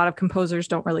think a lot of composers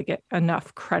don't really get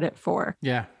enough credit for.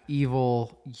 Yeah.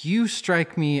 Evil. You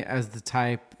strike me as the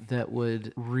type that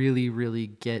would really, really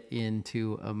get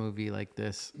into a movie like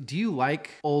this. Do you like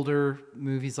older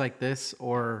movies like this,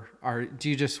 or do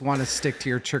you just want to stick to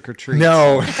your trick or treat?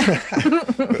 No,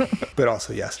 but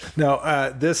also yes. No,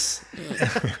 this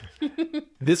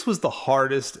was the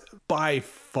hardest by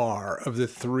far of the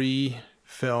three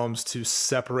films to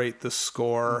separate the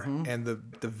score and the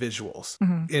visuals.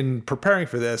 In preparing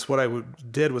for this, what I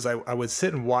did was I would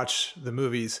sit and watch the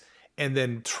movies and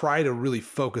then try to really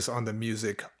focus on the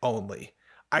music only.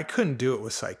 I couldn't do it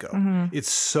with Psycho. It's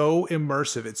so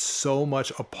immersive. It's so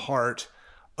much a part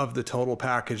of the total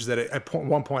package that at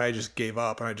one point I just gave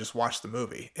up and I just watched the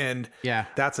movie. And Yeah.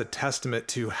 that's a testament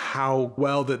to how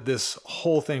well that this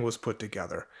whole thing was put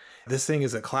together. This thing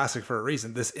is a classic for a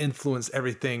reason. This influenced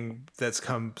everything that's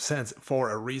come since for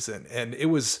a reason. And it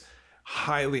was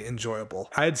highly enjoyable.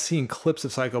 I had seen clips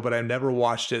of Psycho, but I never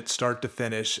watched it start to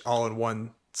finish all in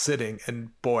one sitting.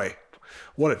 And boy,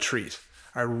 what a treat.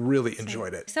 I really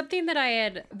enjoyed it. Something that I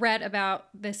had read about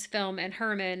this film and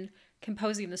Herman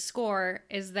composing the score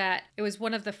is that it was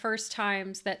one of the first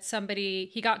times that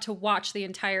he got to watch the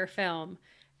entire film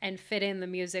and fit in the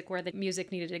music where the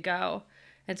music needed to go.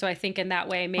 And so I think in that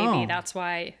way, maybe that's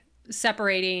why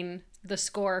separating the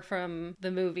score from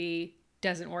the movie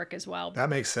doesn't work as well. That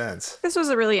makes sense. This was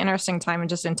a really interesting time and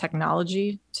just in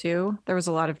technology too. There was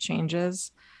a lot of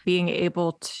changes. Being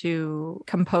able to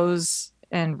compose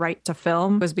and write to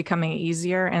film was becoming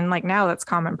easier. And like now that's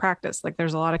common practice. Like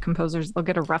there's a lot of composers, they'll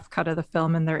get a rough cut of the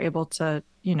film and they're able to,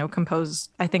 compose.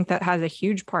 I think that has a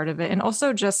huge part of it. And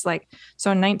also just like,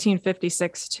 so in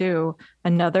 1956 too,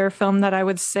 another film that I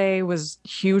would say was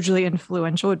hugely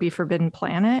influential would be Forbidden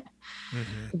Planet,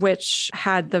 which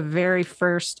had the very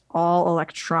first all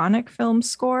electronic film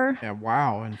score. Yeah,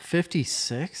 wow. In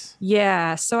 56?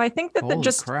 Yeah. So I think that Holy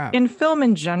just crap. in film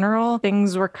in general,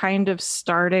 things were kind of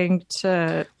starting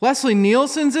to, Leslie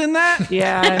Nielsen's in that?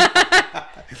 yeah,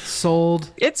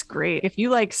 Sold. it's great. If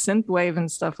you like synthwave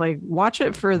and stuff, like watch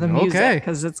it for the music Okay.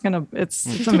 because it's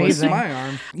Twist amazing. my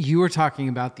arm. You were talking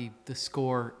about the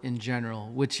score in general,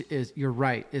 which is, you're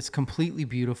right, it's completely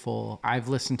beautiful. I've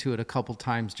listened to it a couple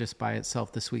times just by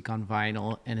itself this week on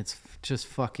vinyl, and it's just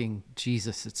fucking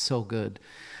Jesus, it's so good.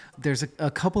 There's a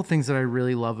couple things that I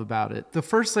really love about it. The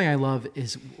first thing I love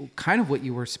is kind of what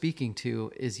you were speaking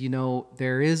to is,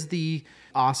 there is the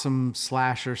awesome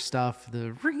slasher stuff,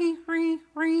 the ring, ring,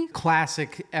 ring,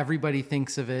 classic, everybody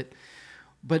thinks of it.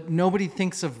 But nobody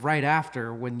thinks of right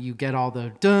after when you get all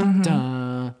the dun,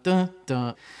 dun, dun,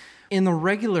 dun. In the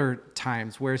regular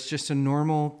times where it's just a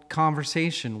normal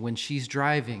conversation when she's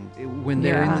driving, when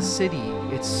they're in the city,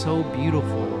 it's so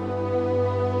beautiful.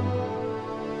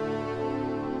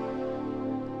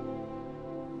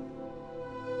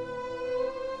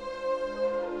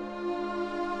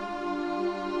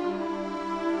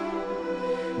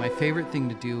 My favorite thing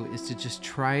to do is to just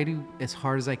try to, as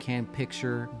hard as I can,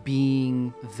 picture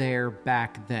being there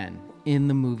back then in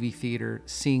the movie theater,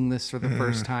 seeing this for the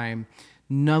first time.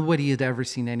 Nobody had ever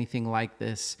seen anything like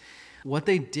this. What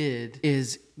they did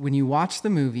is when you watch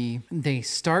the movie, they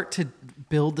start to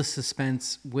build the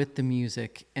suspense with the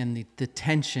music and the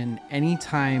tension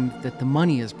anytime that the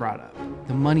money is brought up,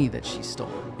 the money that she stole.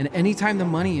 And anytime the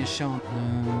money is shown,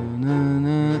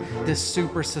 this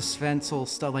super suspenseful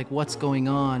stuff, like what's going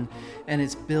on, and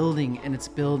it's building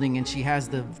and she has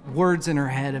the words in her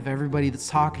head of everybody that's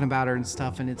talking about her and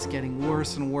stuff, and it's getting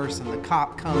worse and worse, and the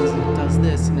cop comes and it does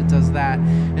this and it does that,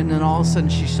 and then all of a sudden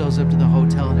she shows up to the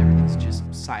hotel and everything's just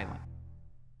silent.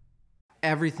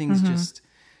 Everything's just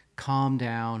calmed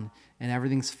down and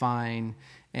everything's fine,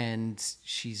 and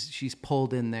she's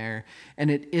pulled in there.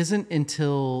 And it isn't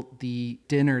until the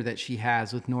dinner that she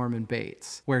has with Norman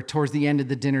Bates, where towards the end of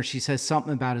the dinner she says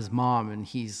something about his mom, and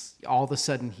he's all of a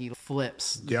sudden he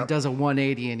flips. He does a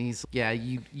 180 and he's, yeah,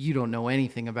 you don't know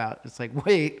anything about it. It's like,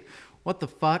 wait, what the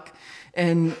fuck?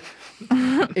 And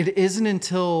it isn't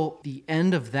until the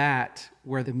end of that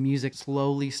where the music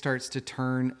slowly starts to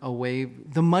turn away.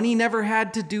 The money never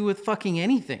had to do with fucking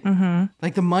anything.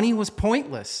 Like the money was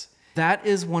pointless. That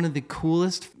is one of the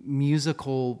coolest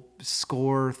musical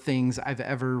score things I've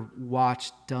ever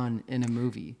watched done in a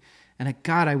movie. And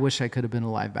God, I wish I could have been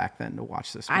alive back then to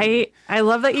watch this movie. I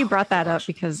love that you brought that up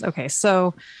because, okay,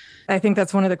 so I think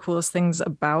that's one of the coolest things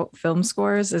about film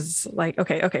scores is like,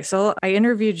 okay. So I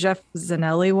interviewed Jeff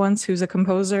Zanelli once, who's a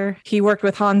composer. He worked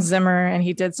with Hans Zimmer and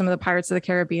he did some of the Pirates of the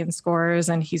Caribbean scores,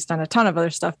 and he's done a ton of other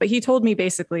stuff. But he told me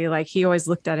basically like he always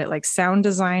looked at it like sound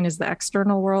design is the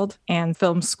external world and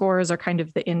film scores are kind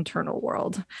of the internal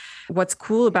world. What's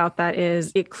cool about that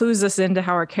is it clues us into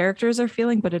how our characters are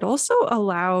feeling, but it also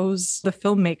allows the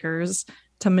filmmakers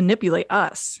to manipulate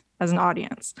us as an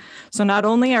audience. So not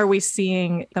only are we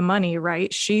seeing the money,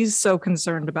 right? She's so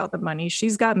concerned about the money.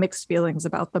 She's got mixed feelings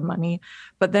about the money,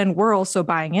 but then we're also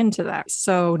buying into that.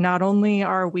 So not only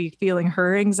are we feeling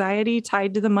her anxiety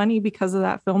tied to the money because of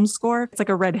that film score, it's like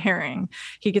a red herring.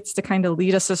 He gets to kind of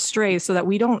lead us astray so that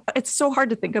we don't, it's so hard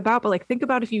to think about, but like think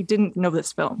about if you didn't know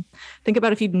this film. Think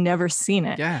about if you'd never seen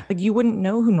it. Yeah. Like you wouldn't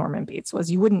know who Norman Bates was.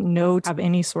 You wouldn't know to have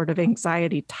any sort of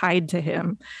anxiety tied to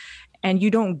him. And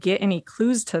you don't get any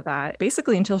clues to that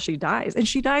basically until she dies. And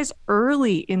she dies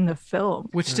early in the film.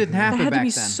 Which didn't That happen had to back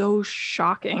be then. so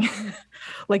shocking.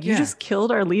 Like, you Yeah. just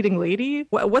killed our leading lady.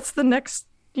 What's the next,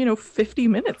 50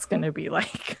 minutes going to be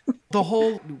like? The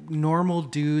whole normal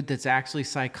dude that's actually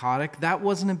psychotic, that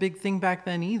wasn't a big thing back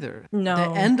then either. No.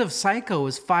 The end of Psycho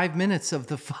is 5 minutes of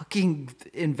the fucking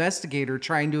investigator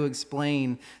trying to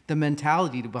explain the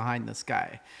mentality behind this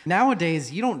guy.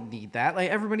 Nowadays, you don't need that. Like,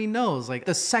 everybody knows. Like,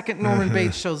 the second Norman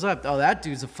Bates shows up, oh, that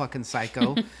dude's a fucking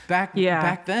psycho. Back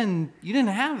then, you didn't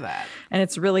have that. And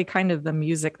it's really kind of the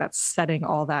music that's setting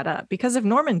all that up. Because if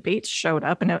Norman Bates showed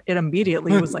up and it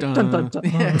immediately was like, dun, dun,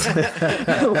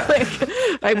 dun, like,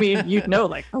 I mean, you'd know,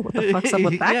 like, oh, what the fuck's up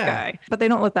with that guy? But they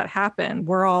don't let that happen.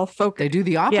 We're all focused. They do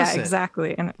the opposite. Yeah,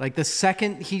 exactly. And Like, the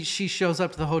second she shows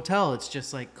up to the hotel, it's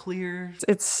just like clear.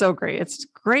 it's so great. It's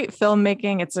great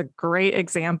filmmaking. It's a great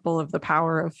example of the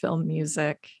power of film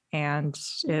music. And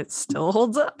it still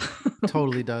holds up.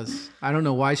 Totally does. I don't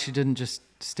know why she didn't just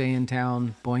stay in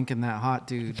town boinking that hot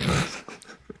dude.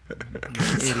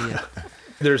 Idiot.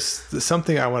 There's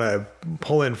something I want to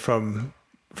pull in from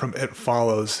It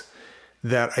Follows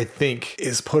that I think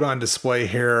is put on display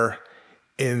here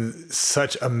in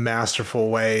such a masterful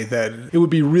way that it would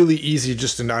be really easy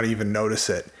just to not even notice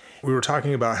it. We were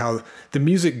talking about how the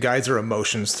music guides our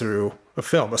emotions through a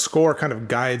film. A score kind of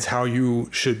guides how you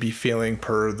should be feeling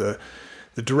per the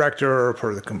director or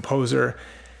per the composer.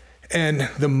 And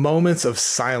the moments of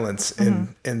silence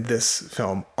in this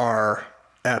film are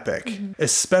epic,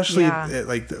 especially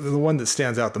like the one that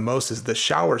stands out the most is the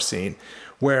shower scene,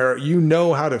 where you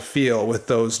know how to feel with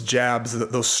those jabs,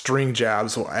 those string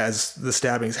jabs as the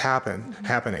stabbings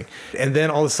happening. And then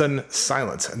all of a sudden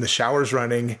silence and the shower's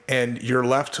running and you're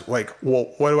left like,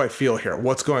 well, what do I feel here?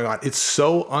 What's going on? It's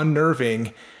so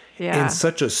unnerving in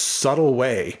such a subtle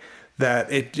way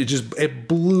that it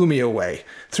blew me away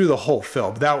through the whole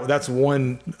film. That's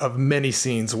one of many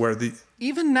scenes where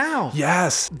Even now.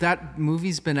 Yes. That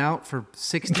movie's been out for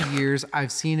 60 years.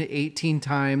 I've seen it 18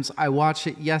 times. I watched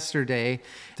it yesterday.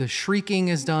 The shrieking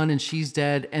is done and she's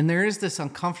dead. And there is this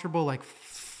uncomfortable, like,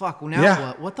 fuck, now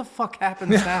what? What the fuck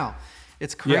happens now?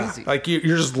 It's crazy. Yeah. Like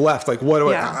you're just left like, what do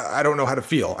I don't know how to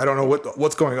feel. I don't know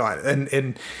what's going on.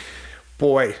 And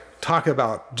boy, talk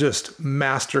about just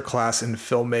masterclass in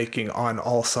filmmaking on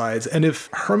all sides. And if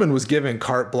Herman was given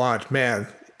carte blanche, man,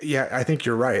 yeah, I think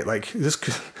you're right. Like this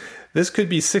could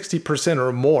be 60%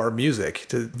 or more music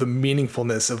to the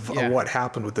meaningfulness of what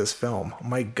happened with this film. Oh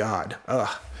my God.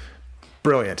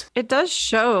 Brilliant. It does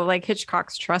show like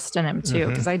Hitchcock's trust in him too,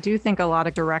 because I do think a lot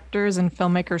of directors and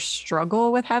filmmakers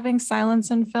struggle with having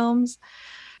silence in films.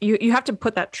 You have to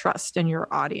put that trust in your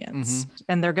audience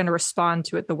and they're going to respond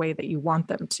to it the way that you want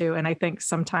them to. And I think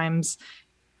sometimes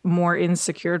more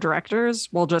insecure directors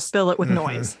will just fill it with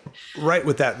noise. Right,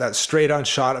 with that straight on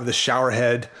shot of the shower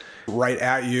head right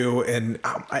at you. And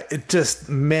it just,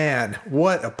 man,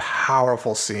 what a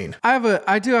powerful scene.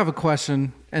 I do have a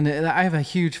question, and I have a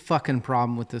huge fucking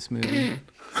problem with this movie.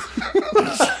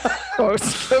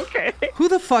 Okay. Who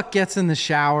the fuck gets in the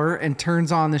shower and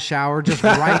turns on the shower just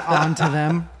right onto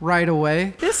them right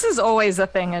away? This is always a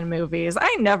thing in movies.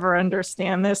 I never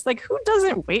understand this. Like, who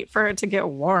doesn't wait for it to get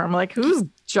warm? Like, who's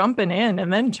jumping in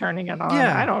and then turning it on?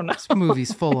 Yeah, I don't know. This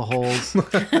movie's full of holes.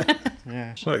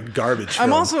 Yeah. What a garbage I'm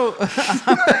film. also...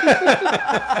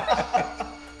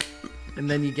 And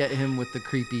then you get him with the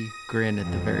creepy grin at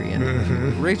the very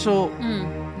end. Rachel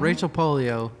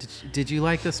Polio, did you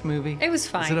like this movie? It was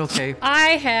fine. Is it okay?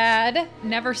 I had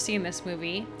never seen this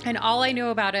movie, and all I knew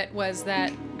about it was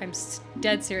that I'm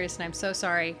dead serious, and I'm so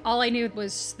sorry. All I knew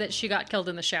was that she got killed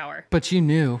in the shower. But you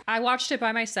knew. I watched it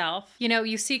by myself. You know,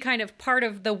 you see kind of part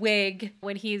of the wig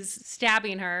when he's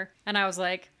stabbing her, and I was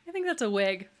like, I think that's a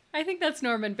wig. I think that's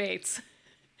Norman Bates.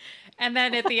 And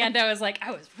then at the end, I was like, I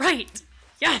was right.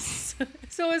 Yes.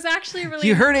 So it was actually really...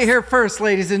 You heard it here first,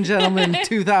 ladies and gentlemen.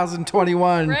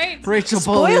 2021. Right? Rachel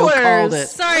Polio called it.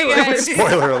 Sorry, guys.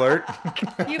 Spoiler alert.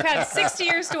 You've had 60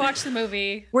 years to watch the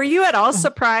movie. Were you at all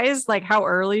surprised, like, how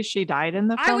early she died in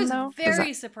the film, I was though?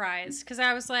 very surprised because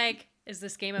I was like, is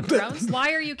this Game of Thrones?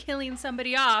 Why are you killing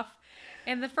somebody off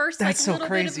in the first like That's so little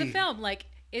bit of crazy. the film? Like,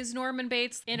 is Norman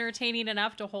Bates entertaining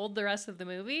enough to hold the rest of the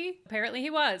movie? Apparently he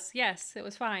was. Yes, it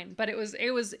was fine. But it was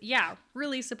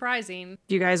really surprising.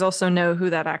 Do you guys also know who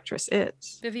that actress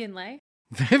is? Vivian Leigh?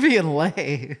 Vivian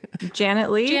Leigh.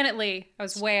 Janet Leigh? Janet Leigh. I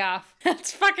was way off.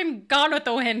 That's fucking Gone with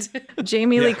the Wind.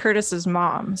 Jamie Lee Curtis's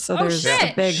mom. So Oh, there's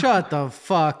shit. a big Shut the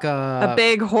fuck up.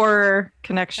 horror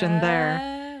connection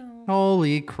there.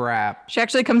 Holy crap. She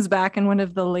actually comes back in one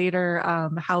of the later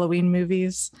Halloween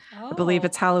movies. I believe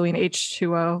it's Halloween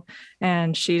H2O.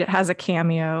 And she has a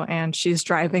cameo and she's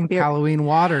driving the Halloween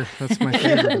water. That's my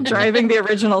favorite. driving the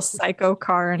original Psycho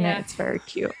car in Yeah. it. It's very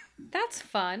cute. That's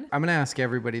fun. I'm going to ask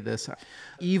everybody this.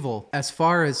 Evil, as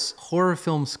far as horror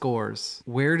film scores,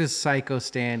 where does Psycho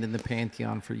stand in the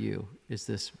pantheon for you? Is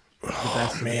this the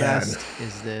best of the best?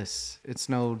 Is this, it's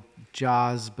no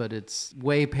Jaws, but it's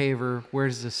way paver. Where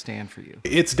does this stand for you?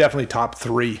 It's definitely top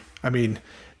 3. I mean,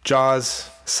 Jaws,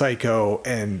 Psycho,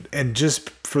 and just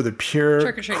for the pure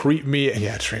Trick or treat. creep me.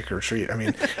 Yeah, Trick or Treat. I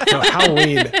mean,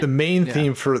 Halloween, the main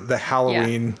theme for the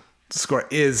Halloween score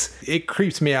is it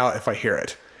creeps me out if I hear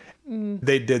it.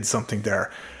 They did something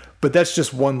there. But that's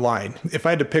just one line. If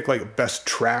I had to pick like best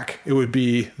track, it would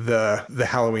be the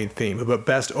Halloween theme. But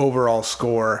best overall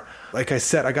score, like I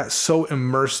said, I got so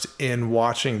immersed in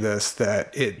watching this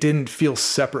that it didn't feel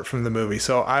separate from the movie.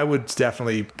 So I would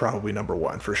definitely probably number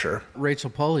 1 for sure.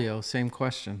 Rachel Polio, same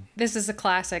question. This is a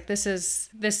classic. This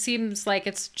seems like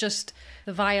it's just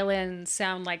the violins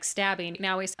sound like stabbing.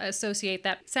 Now we associate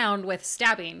that sound with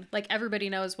stabbing. Like everybody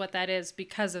knows what that is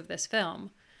because of this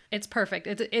film. It's perfect.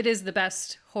 It is the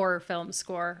best horror film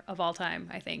score of all time,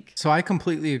 I think. So I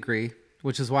completely agree,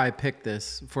 which is why I picked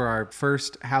this for our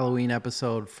first Halloween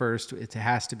episode. First, it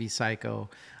has to be Psycho.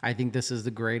 I think this is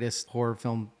the greatest horror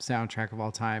film soundtrack of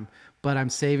all time. But I'm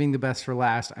saving the best for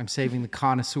last. I'm saving the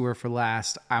connoisseur for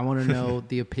last. I want to know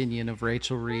the opinion of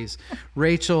Rachel Reeves.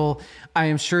 Rachel, I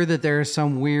am sure that there is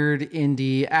some weird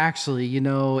indie. Actually, in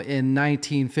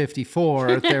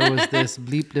 1954, there was this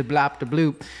bleep de blop de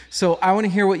bloop. So I want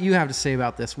to hear what you have to say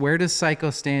about this. Where does Psycho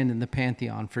stand in the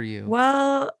pantheon for you?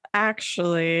 Well,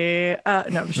 actually,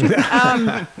 no, I'm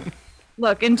sure.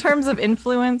 Look, in terms of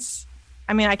influence,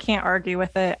 I mean, I can't argue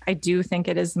with it. I do think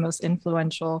it is the most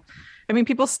influential. I mean,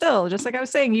 people still, just like I was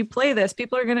saying, you play this,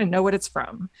 people are going to know what it's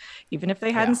from, even if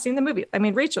they hadn't seen the movie. I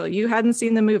mean, Rachel, you hadn't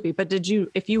seen the movie, but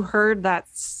if you heard that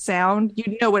sound,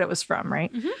 you know what it was from,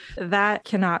 right? Mm-hmm. That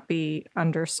cannot be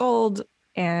undersold.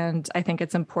 And I think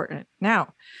it's important.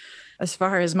 Now, as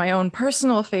far as my own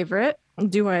personal favorite,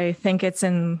 do I think it's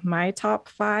in my top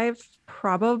 5?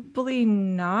 Probably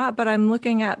not, but I'm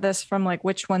looking at this from like,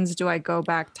 which ones do I go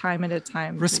back time at a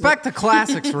time? Respect the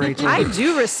classics, Rachel. I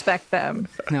do respect them.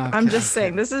 No, I'm just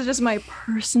saying, this is just my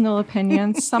personal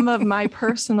opinion. Some of my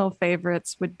personal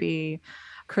favorites would be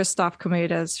Christoph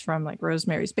Komeda's from like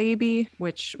Rosemary's Baby,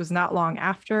 which was not long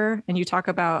after. And you talk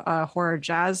about a horror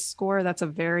jazz score. That's a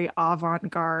very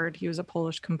avant-garde. He was a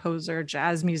Polish composer,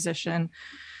 jazz musician.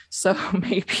 So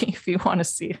maybe if you want to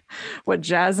see what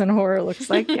jazz and horror looks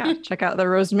like, check out the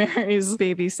Rosemary's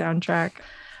Baby soundtrack.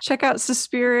 Check out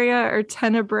Suspiria or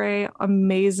Tenebrae,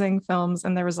 amazing films.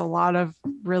 And there was a lot of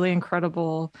really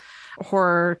incredible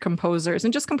horror composers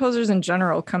and just composers in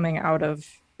general coming out of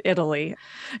Italy.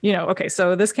 Okay,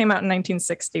 so this came out in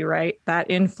 1960, right? That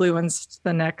influenced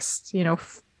the next,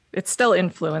 it's still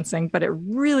influencing, but it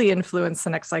really influenced the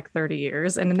next like 30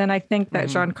 years. And then I think that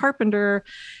John Carpenter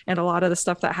and a lot of the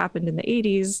stuff that happened in the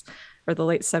 80s or the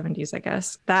late 70s, I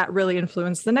guess, that really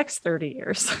influenced the next 30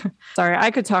 years. Sorry,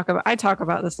 I talk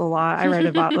about this a lot. I write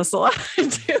about this a lot.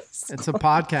 It's a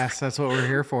podcast. That's what we're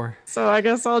here for. So I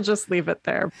guess I'll just leave it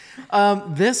there.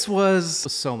 This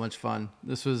was so much fun.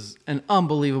 This was an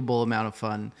unbelievable amount of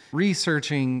fun.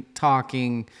 Researching,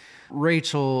 talking.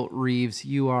 Rachel Reeves,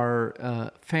 you are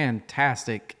a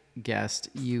fantastic guest.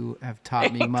 You have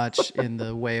taught me much in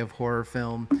the way of horror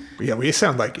film. Yeah, we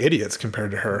sound like idiots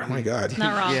compared to her. Oh my God.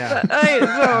 Not wrong.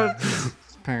 Yeah.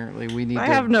 Apparently we need I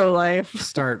have no life.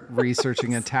 Start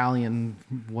researching Italian,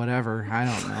 whatever. I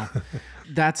don't know.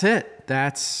 That's it.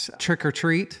 That's Trick or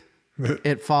Treat.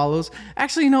 It follows.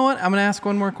 Actually, you know what? I'm going to ask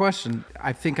one more question.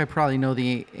 I think I probably know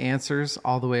the answers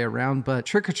all the way around, but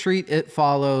Trick or Treat, It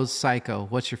Follows, Psycho.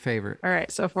 What's your favorite? All right.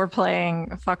 So if we're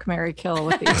playing Fuck, Marry, Kill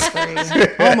with these 3.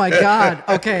 Oh my God.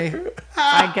 Okay.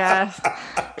 I guess.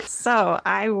 So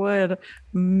I would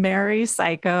marry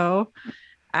Psycho.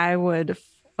 I would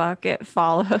fuck It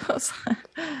Follows.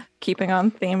 Keeping on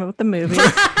theme with the movie.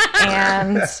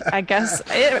 And I guess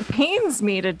it pains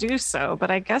me to do so,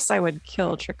 but I guess I would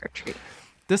kill Trick or Treat.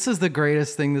 This is the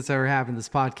greatest thing that's ever happened to this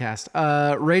podcast.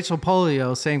 Rachel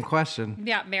Polio, same question.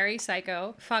 Yeah, marry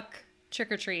Psycho, fuck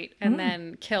Trick or Treat, and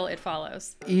then kill It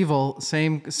Follows. Evil,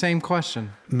 same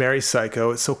question. Marry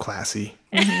Psycho. It's so classy.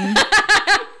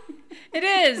 It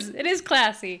is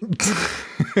classy.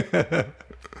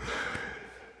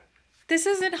 This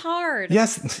isn't hard.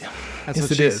 Yes. That's yes,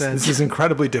 what it she is. said. This is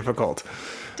incredibly difficult.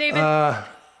 David,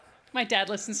 my dad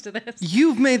listens to this.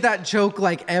 You've made that joke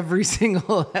like every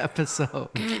single episode.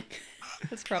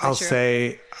 That's probably I'll true.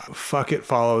 say Fuck It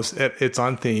follows. It's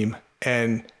on theme.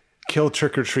 And kill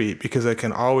Trick or Treat because I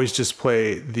can always just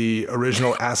play the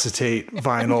original acetate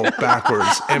vinyl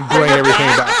backwards and bring everything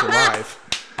back to life.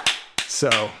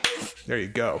 So there you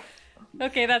go.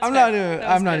 Okay, that's I'm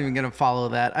fair. not even gonna follow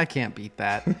that. I can't beat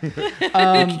that.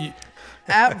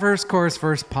 At Verse Course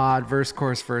First Pod,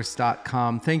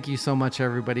 versecoursefirst.com. Thank you so much,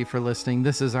 everybody, for listening.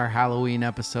 This is our Halloween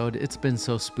episode. It's been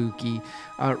so spooky.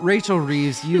 Rachel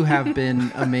Reeves, you have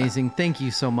been amazing. Thank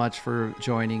you so much for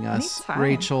joining us. Anytime.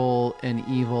 Rachel and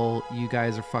Evil, you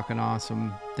guys are fucking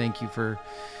awesome. Thank you for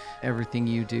everything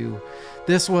you do.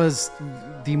 This was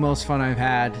the most fun I've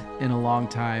had in a long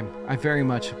time. I very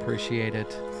much appreciate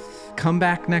it. Come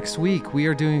back next week. We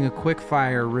are doing a quick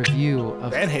fire review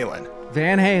of Van Halen.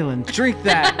 Van Halen. Drink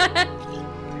that.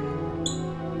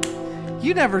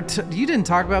 You didn't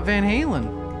talk about Van Halen.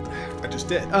 I just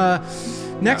did.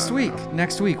 Next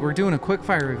week we're doing a quick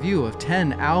fire review of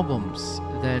 10 albums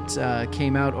that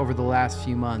came out over the last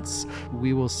few months.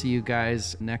 We will see you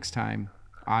guys next time.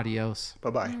 Adios.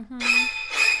 Bye-bye.